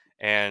away.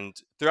 And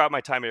throughout my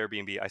time at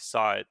Airbnb, I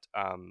saw it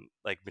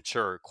like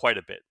mature quite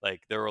a bit.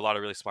 Like there were a lot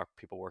of really smart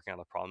people working on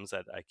the problems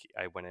that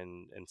I went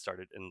in and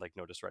started and like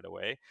noticed right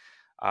away.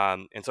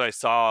 And so I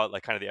saw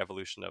like kind of the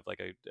evolution of like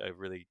a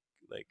really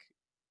like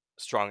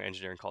strong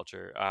engineering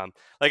culture.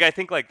 Like I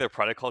think like their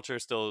product culture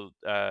still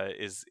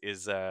is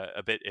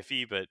a bit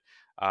iffy, but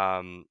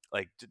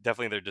like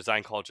definitely their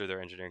design culture,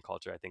 their engineering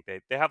culture, I think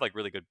they have like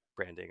really good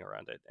branding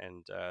around it,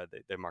 and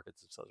they market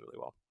themselves really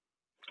well.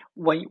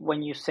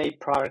 When you say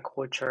product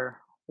culture,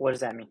 what does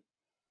that mean?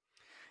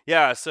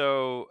 Yeah,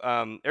 so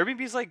Airbnb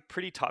is like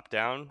pretty top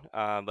down.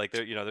 Like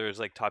there, you know, there's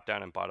like top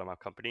down and bottom up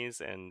companies,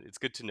 and it's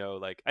good to know.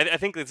 Like I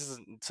think this is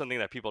something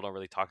that people don't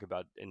really talk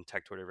about in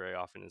tech Twitter very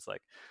often. Is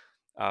like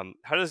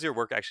how does your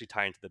work actually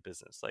tie into the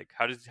business? Like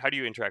how do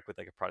you interact with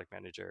like a product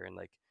manager and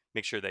like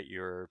make sure that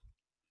you're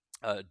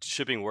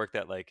shipping work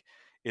that like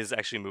is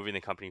actually moving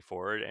the company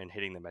forward and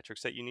hitting the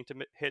metrics that you need to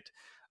hit.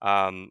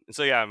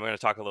 So yeah, I'm going to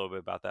talk a little bit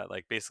about that.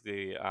 Like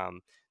basically,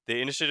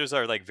 the initiatives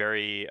are like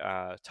very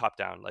top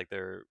down. Like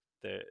the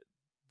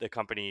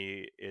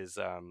company is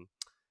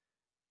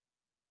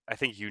I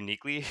think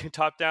uniquely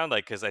top down.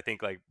 Like because I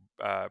think like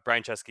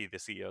Brian Chesky, the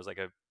CEO, is like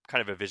a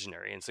kind of a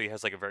visionary, and so he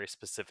has like a very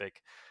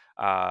specific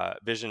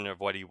vision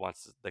of what he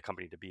wants the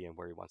company to be and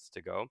where he wants it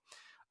to go.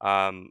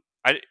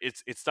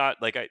 It's not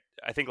like I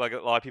think like a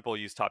lot of people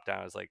use top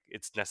down as like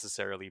it's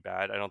necessarily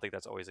bad. I don't think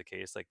that's always the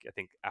case. Like I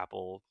think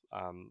Apple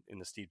in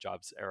the Steve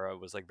Jobs era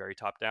was like very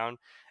top down,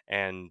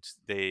 and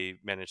they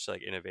managed to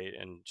like innovate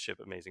and ship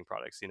amazing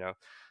products. You know,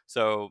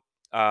 so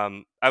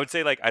I would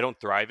say like I don't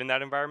thrive in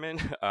that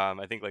environment.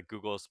 I think like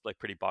Google's like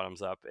pretty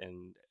bottoms up,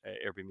 and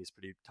Airbnb is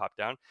pretty top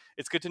down.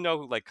 It's good to know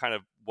like kind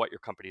of what your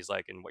company's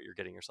like and what you're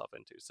getting yourself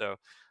into. So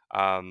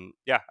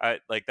yeah, I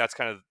like that's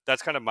kind of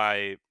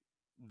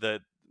the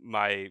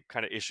my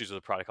kind of issues with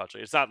the product culture.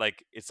 It's not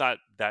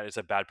that it's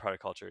a bad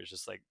product culture. It's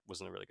just like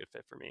wasn't a really good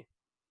fit for me.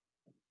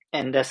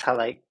 And that's how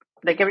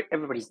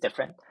everybody's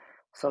different.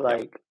 So Yep.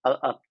 like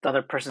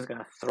another person's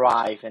gonna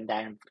thrive in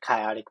that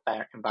chaotic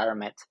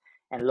environment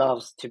and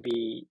loves to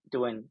be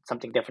doing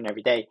something different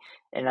every day.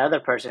 And another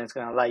person is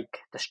gonna like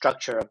the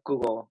structure of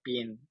Google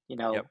being,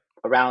 Yep.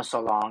 around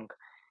so long,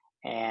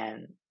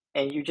 and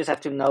you just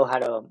have to know how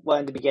to. Well,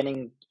 in the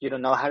beginning, you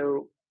don't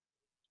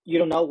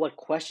know what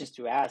questions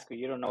to ask, or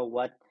you don't know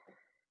what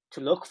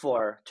to look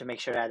for to make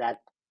sure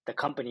that the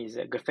company is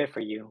a good fit for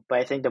you. But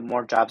I think the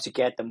more jobs you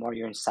get, the more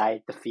you're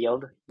inside the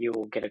field, you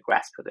will get a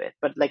grasp of it.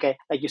 But like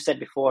you said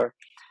before,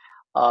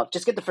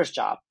 just get the first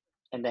job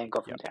and then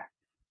go from Yep. there,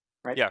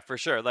 right? Yeah, for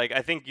sure. Like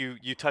I think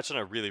you touched on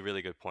a really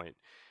really good point,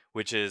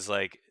 which is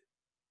like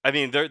I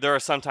mean there are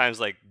sometimes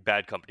like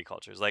bad company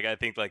cultures. Like I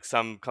think like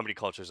some company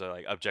cultures are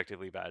like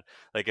objectively bad.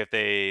 Like if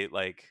they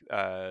like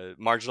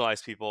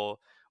marginalize people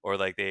or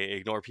like they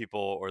ignore people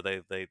or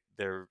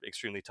they're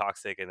extremely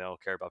toxic and they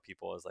don't care about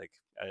people as like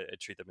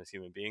treat them as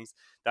human beings.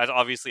 That's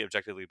obviously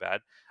objectively bad.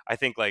 I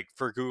think like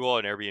for Google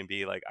and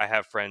Airbnb, like I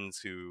have friends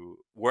who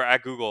were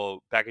at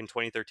Google back in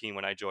 2013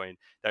 when I joined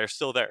that are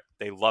still there.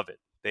 They love it.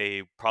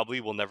 They probably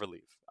will never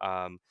leave.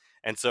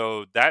 And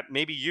so that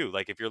may be you.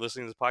 Like if you're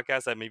listening to this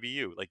podcast, that may be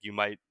you. Like you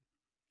might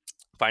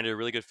find it a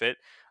really good fit.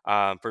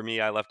 For me,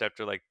 I left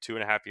after like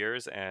 2.5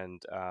 years,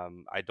 and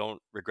I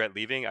don't regret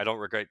leaving. I don't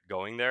regret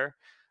going there.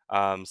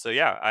 So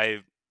yeah,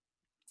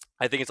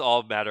 I think it's all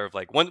a matter of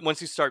like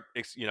once you start,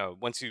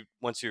 once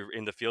you're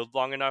in the field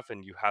long enough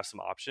and you have some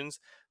options,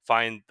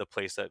 find the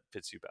place that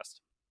fits you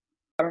best.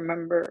 I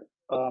remember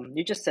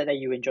you just said that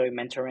you enjoy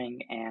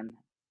mentoring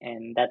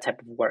and that type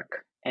of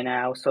work, and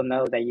I also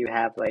know that you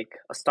have like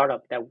a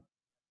startup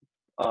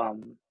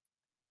um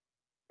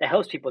that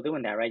helps people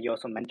doing that, right? You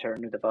also mentor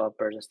new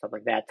developers and stuff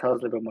like that. Tell us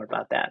a little bit more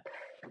about that.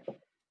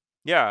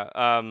 Yeah.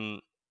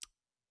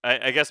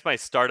 I guess my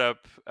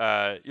startup.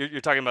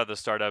 You're talking about the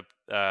startup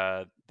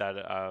that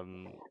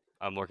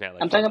I'm working at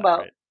like I'm talking full time, about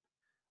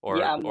right?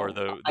 yeah. Or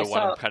the I the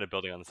one I'm saw kind of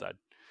building on the side.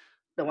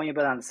 the one you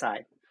built on the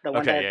side, the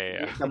one Okay. that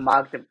Yeah. Yeah. the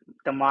mock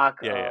the mock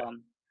Yeah. Yeah.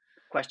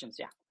 questions.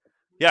 Yeah.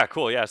 Yeah,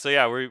 cool. Yeah, so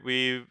yeah,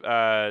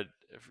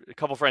 a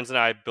couple friends and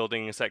I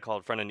building a site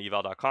called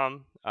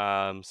frontendeval.com.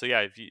 So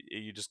yeah, if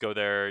you just go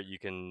there, you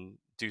can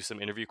do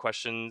some interview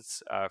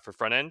questions for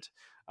front end.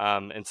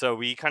 And so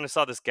we kind of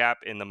saw this gap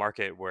in the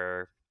market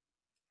where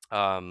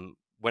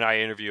when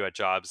I interview at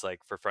jobs like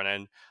for front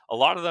end, a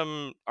lot of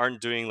them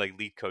aren't doing like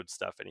lead code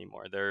stuff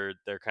anymore. They're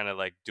kind of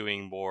like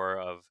doing more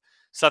of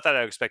stuff that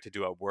I expect to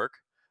do at work.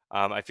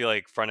 I feel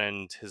like front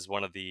end is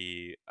one of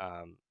the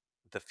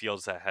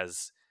fields that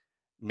has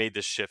made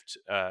this shift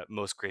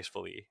most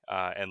gracefully,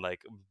 and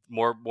like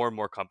more and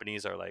more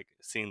companies are like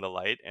seeing the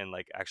light and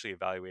like actually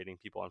evaluating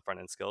people on front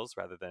end skills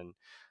rather than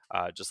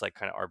just like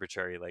kind of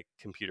arbitrary like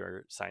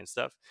computer science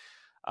stuff.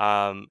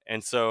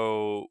 And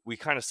so we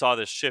kind of saw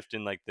this shift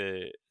in like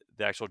the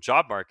actual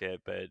job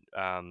market, but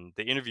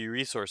the interview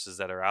resources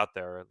that are out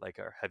there like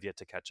have yet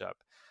to catch up.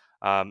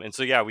 And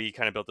so yeah, we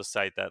kind of built a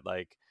site that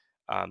like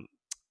um,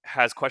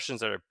 has questions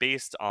that are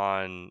based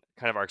on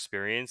kind of our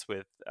experience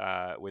with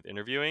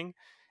interviewing,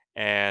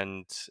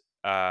 and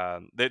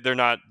they're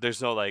not,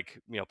 there's no like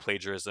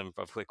plagiarism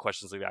of like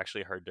questions we've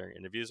actually heard during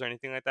interviews or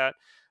anything like that,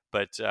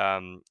 but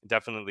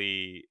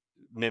definitely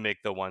mimic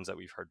the ones that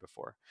we've heard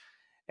before.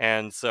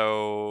 And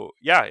so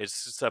yeah,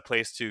 it's just a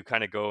place to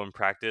kind of go and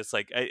practice.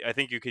 Like I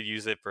think you could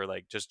use it for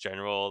like just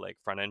general like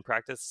front end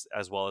practice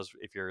as well as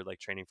if you're like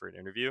training for an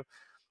interview.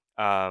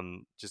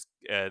 Just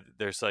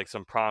there's like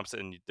some prompts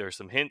and there's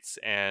some hints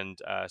and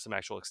some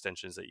actual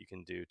extensions that you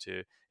can do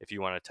to if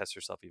you want to test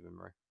yourself even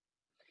more.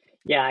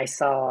 Yeah, I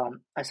saw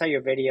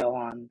your video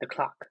on the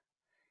clock,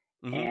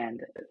 Hmm.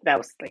 and that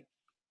was like,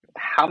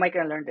 how am I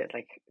gonna learn this?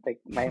 Like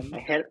my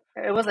head.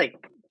 It was like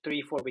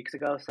 3 4 weeks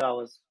ago, so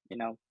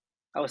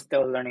I was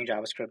still learning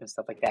JavaScript and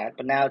stuff like that.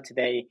 But now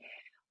today,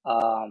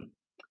 um,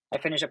 I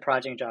finished a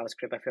project in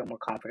JavaScript. I feel more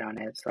confident on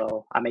it,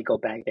 so I may go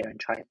back there and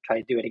try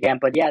to do it again.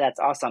 But yeah, that's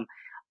awesome.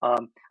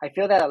 I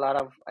feel that a lot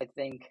of I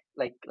think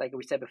like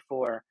we said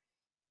before,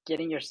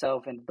 getting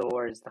yourself in the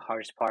door is the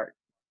hardest part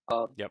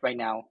of Yep. right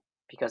now,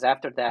 because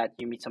after that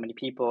you meet so many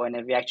people, and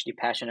if you're actually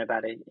passionate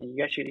about it and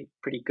you're actually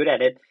pretty good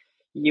at it,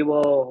 you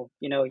will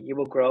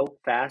grow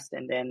fast,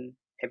 and then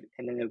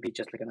it'll be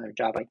just like another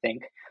job, I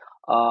think,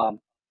 um,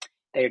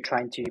 that you're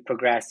trying to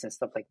progress and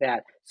stuff like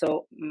that.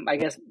 So I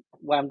guess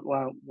where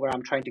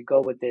I'm trying to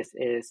go with this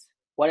is,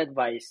 what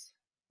advice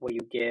will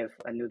you give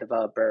a new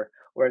developer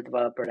or a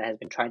developer that has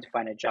been trying to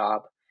find a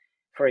job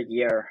for a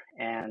year,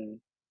 and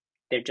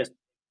they're just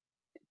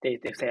they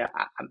say,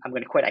 I'm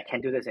going to quit. I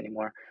can't do this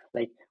anymore.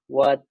 Like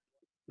what?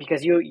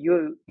 Because you're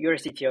a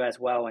CTO as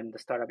well in the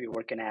startup you're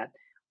working at,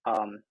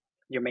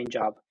 your main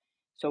job.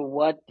 So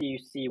what do you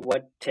see?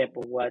 What tip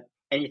or what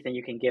anything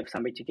you can give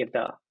somebody to give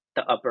the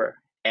upper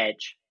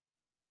edge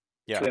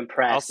to Yeah. I'll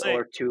impress say,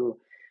 or to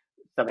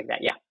stuff like that?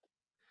 Yeah.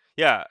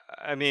 yeah,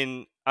 I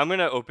mean, I'm going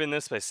to open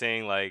this by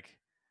saying like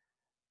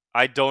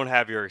I don't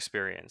have your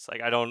experience.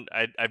 Like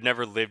I've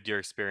never lived your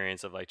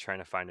experience of like trying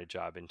to find a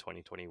job in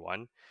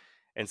 2021.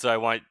 And so I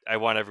want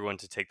everyone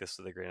to take this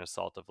with a grain of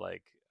salt of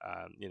like,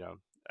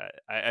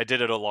 I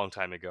did it a long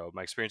time ago.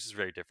 My experience is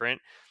very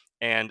different,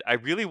 and I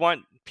really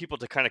want people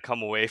to kind of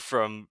come away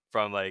from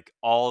like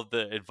all of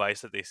the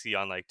advice that they see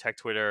on like tech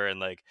Twitter and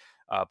like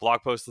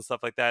blog posts and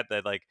stuff like that.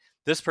 That like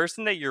this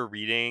person that you're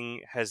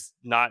reading has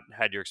not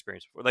had your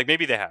experience before. Like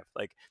maybe they have.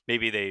 Like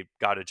maybe they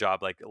got a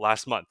job like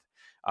last month.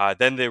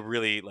 Then they're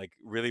really like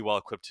really well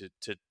equipped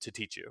to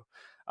teach you.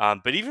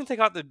 But even if they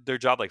got their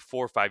job like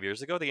 4 or 5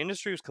 years ago, the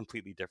industry was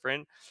completely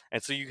different,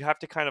 and so you have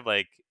to kind of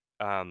like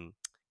um,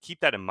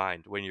 keep that in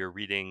mind when you're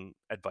reading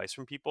advice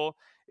from people.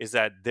 Is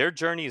that their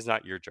journey is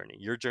not your journey.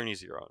 Your journey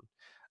is your own,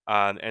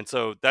 and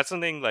so that's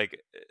something like.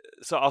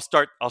 So I'll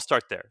start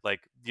there.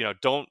 Like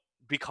don't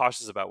be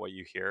cautious about what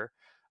you hear.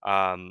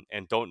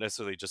 And don't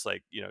necessarily just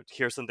like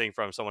hear something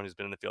from someone who's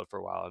been in the field for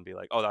a while and be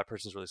like, oh, that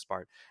person's really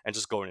smart, and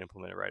just go and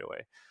implement it right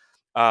away.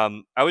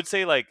 I would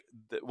say like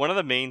one of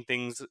the main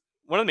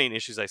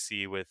issues I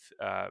see with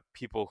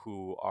people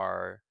who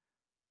are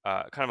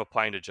kind of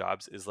applying to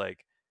jobs is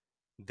like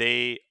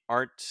they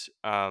aren't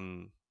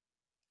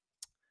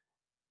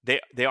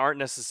they aren't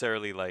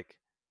necessarily like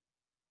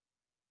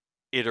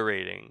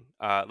iterating.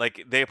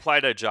 Like they apply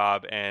to a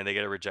job and they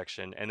get a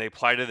rejection, and they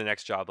apply to the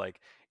next job like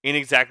in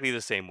exactly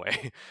the same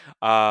way.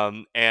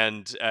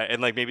 And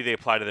like maybe they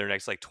apply to their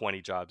next like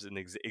 20 jobs in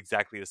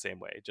exactly the same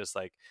way, just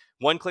like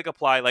one click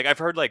apply. Like I've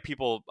heard like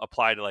people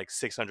apply to like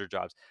 600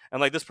 jobs,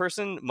 and like this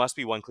person must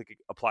be one click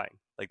applying.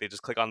 Like they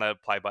just click on that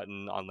apply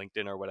button on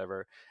LinkedIn or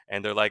whatever,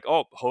 and they're like,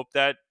 oh, hope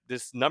that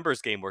this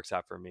numbers game works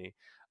out for me.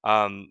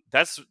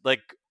 That's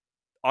like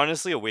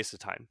honestly a waste of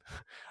time.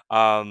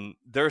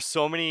 There are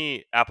so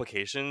many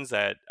applications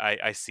that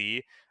I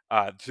see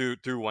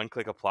through one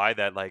click apply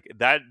that like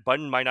that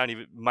button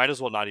might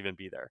as well not even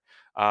be there.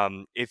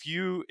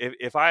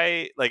 If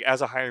I like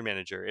as a hiring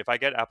manager, if I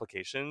get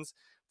applications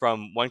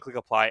from one click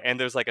apply and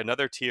there's like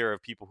another tier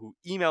of people who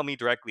email me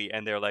directly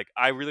and they're like,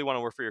 I really want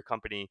to work for your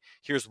company,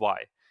 here's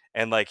why,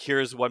 and like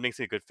here's what makes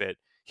me a good fit,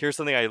 here's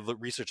something I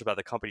research about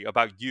the company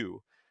about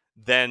you,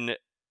 then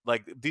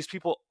like these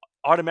people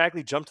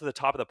automatically jump to the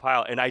top of the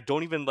pile, and I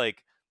don't even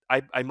like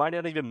I might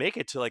not even make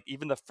it to like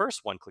even the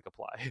first one click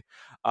apply.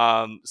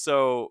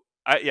 So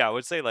I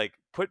would say like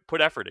put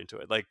effort into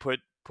it. Like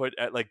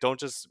like don't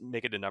just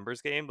make it a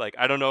numbers game. Like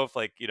I don't know if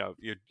like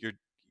you're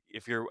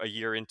if you're a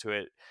year into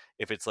it,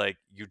 if it's like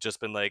you've just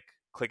been like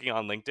clicking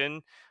on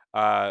LinkedIn,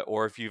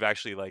 or if you've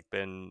actually like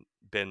been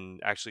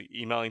actually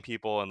emailing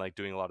people and like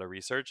doing a lot of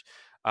research.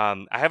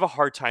 I have a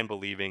hard time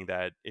believing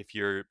that if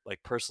you're like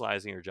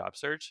personalizing your job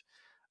search,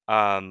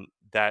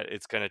 that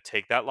it's going to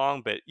take that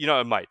long, but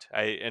it might.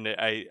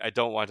 I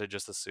don't want to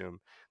just assume,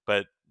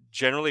 but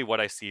generally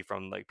what I see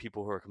from like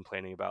people who are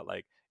complaining about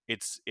like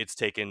it's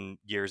taken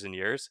years and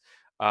years,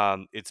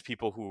 it's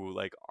people who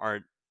like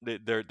aren't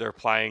they're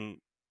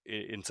applying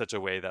in such a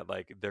way that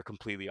like they're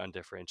completely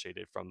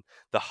undifferentiated from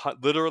the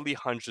literally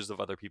hundreds of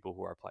other people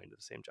who are applying to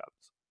the same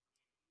jobs.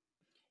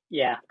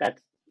 Yeah,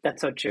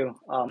 that's so true.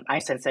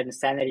 Einstein said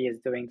insanity is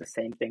doing the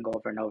same thing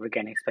over and over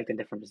again, expecting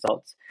different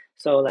results.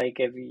 So, like,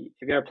 if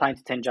you're applying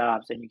to 10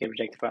 jobs and you get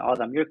rejected for all of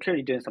them, you're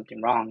clearly doing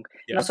something wrong.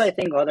 And also, I Yes.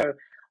 think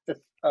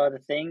the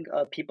thing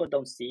people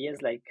don't see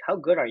is like how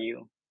good are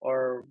you,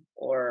 or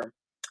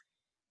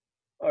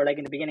like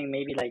in the beginning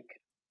maybe like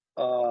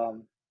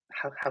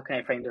how can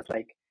I frame this,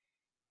 like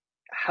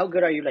how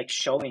good are you like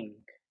showing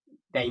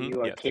that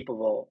you are Yes.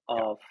 capable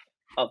Yeah.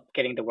 of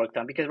getting the work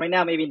done, because right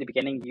now maybe in the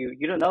beginning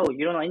you don't know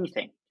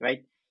anything,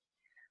 right?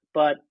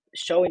 But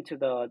showing to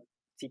the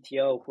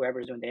CTO,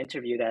 whoever's doing the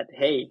interview, that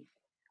hey,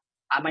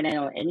 I might not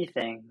know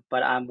anything,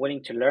 but I'm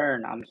willing to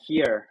learn. I'm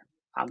here.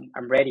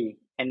 I'm ready.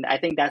 And I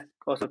think that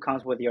also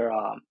comes with your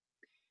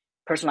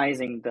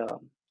personalizing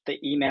the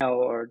email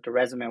or the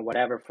resume or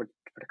whatever for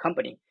the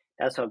company.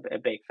 That's a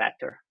big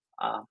factor.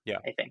 Yeah.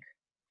 I think.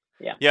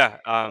 Yeah. Yeah.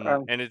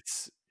 Um, And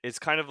it's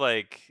kind of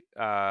like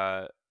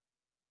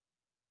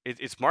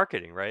it's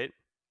marketing, right?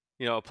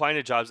 Applying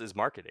to jobs is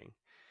marketing.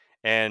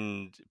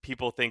 And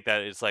people think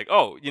that it's like,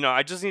 oh,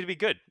 I just need to be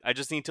good. I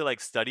just need to like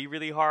study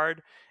really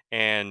hard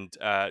and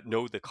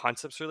know the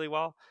concepts really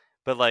well.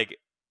 But like,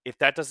 if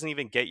that doesn't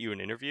even get you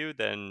an interview,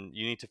 then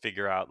you need to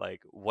figure out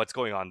like what's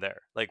going on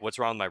there, like what's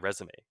wrong with my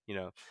resume.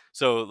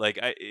 So like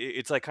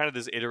it's like kind of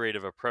this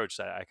iterative approach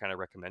that I kind of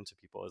recommend to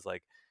people is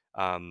like,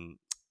 um,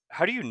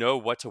 how do you know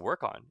what to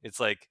work on? It's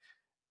like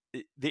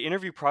the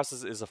interview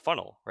process is a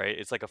funnel, right?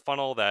 It's like a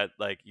funnel that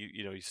like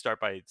you start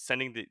by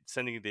sending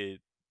the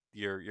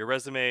your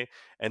resume,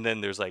 and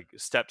then there's like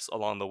steps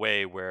along the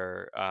way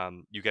where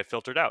you get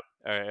filtered out,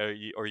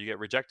 or you get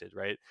rejected,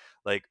 right?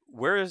 Like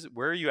where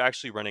are you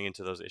actually running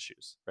into those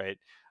issues, right?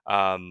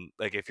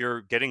 Like if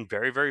you're getting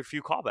very very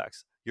few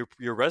callbacks,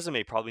 your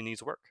resume probably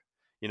needs work,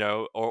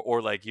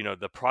 or like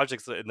the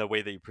projects and the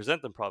way that you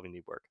present them probably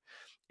need work.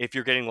 If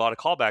you're getting a lot of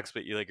callbacks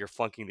but you're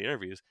flunking the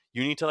interviews,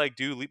 you need to like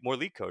do more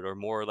lead code or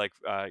more like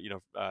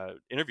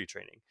interview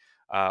training,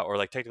 or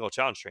like technical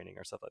challenge training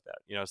or stuff like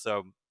that.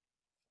 So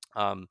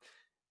um,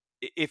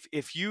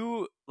 if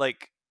you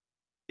like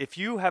if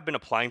you have been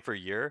applying for a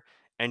year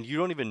and you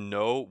don't even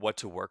know what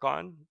to work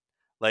on,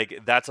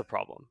 like that's a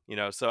problem,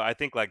 so I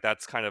think like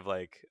that's kind of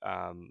like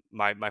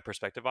my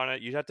perspective on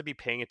it. You have to be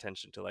paying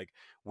attention to like,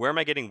 where am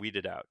I getting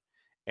weeded out,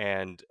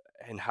 and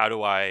how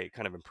do I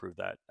kind of improve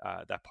that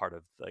part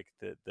of like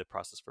the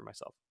process for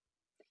myself.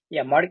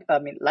 Yeah, Mark. I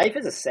mean, life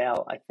is a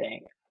sale. I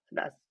think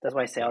that's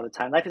what I say Yeah. all the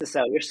time. Life is a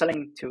sale. You're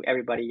selling to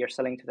everybody. You're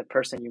selling to the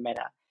person you met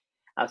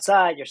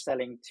outside. You're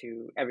selling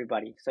to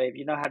everybody. So if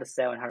you know how to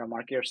sell and how to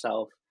market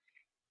yourself,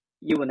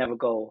 you will never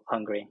go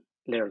hungry,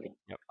 literally.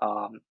 Yep.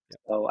 Um, Yep.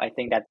 so I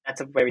think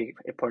that's a very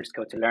important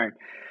skill to learn.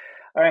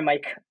 All right,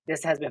 Mike,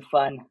 this has been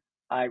fun.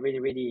 I really,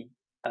 really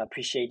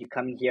appreciate you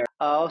coming here.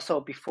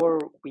 Also, before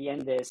we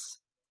end this,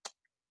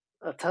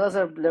 tell us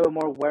a little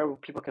more where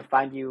people can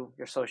find you,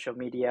 your social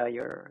media,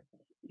 your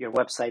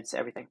websites,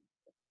 everything.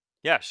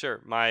 Yeah,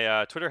 sure.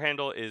 My Twitter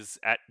handle is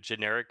at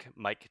generic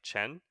Mike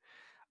Chen.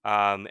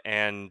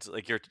 And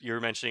like you were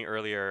mentioning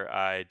earlier,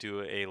 I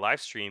do a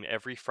live stream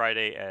every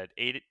Friday at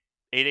 8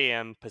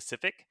 a.m.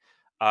 Pacific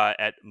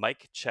at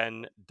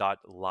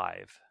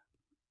mikechen.live.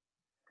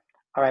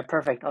 All right,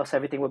 perfect. Also,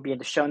 everything will be in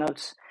the show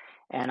notes,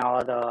 and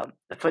all the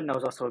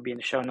footnotes also will be in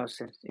the show notes,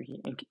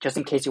 just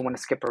in case you want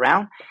to skip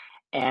around.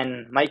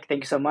 And Mike,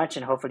 thank you so much,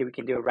 and hopefully we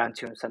can do a round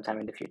two sometime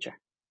in the future.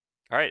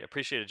 All right.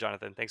 Appreciate it,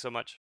 Jonathan. Thanks so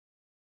much.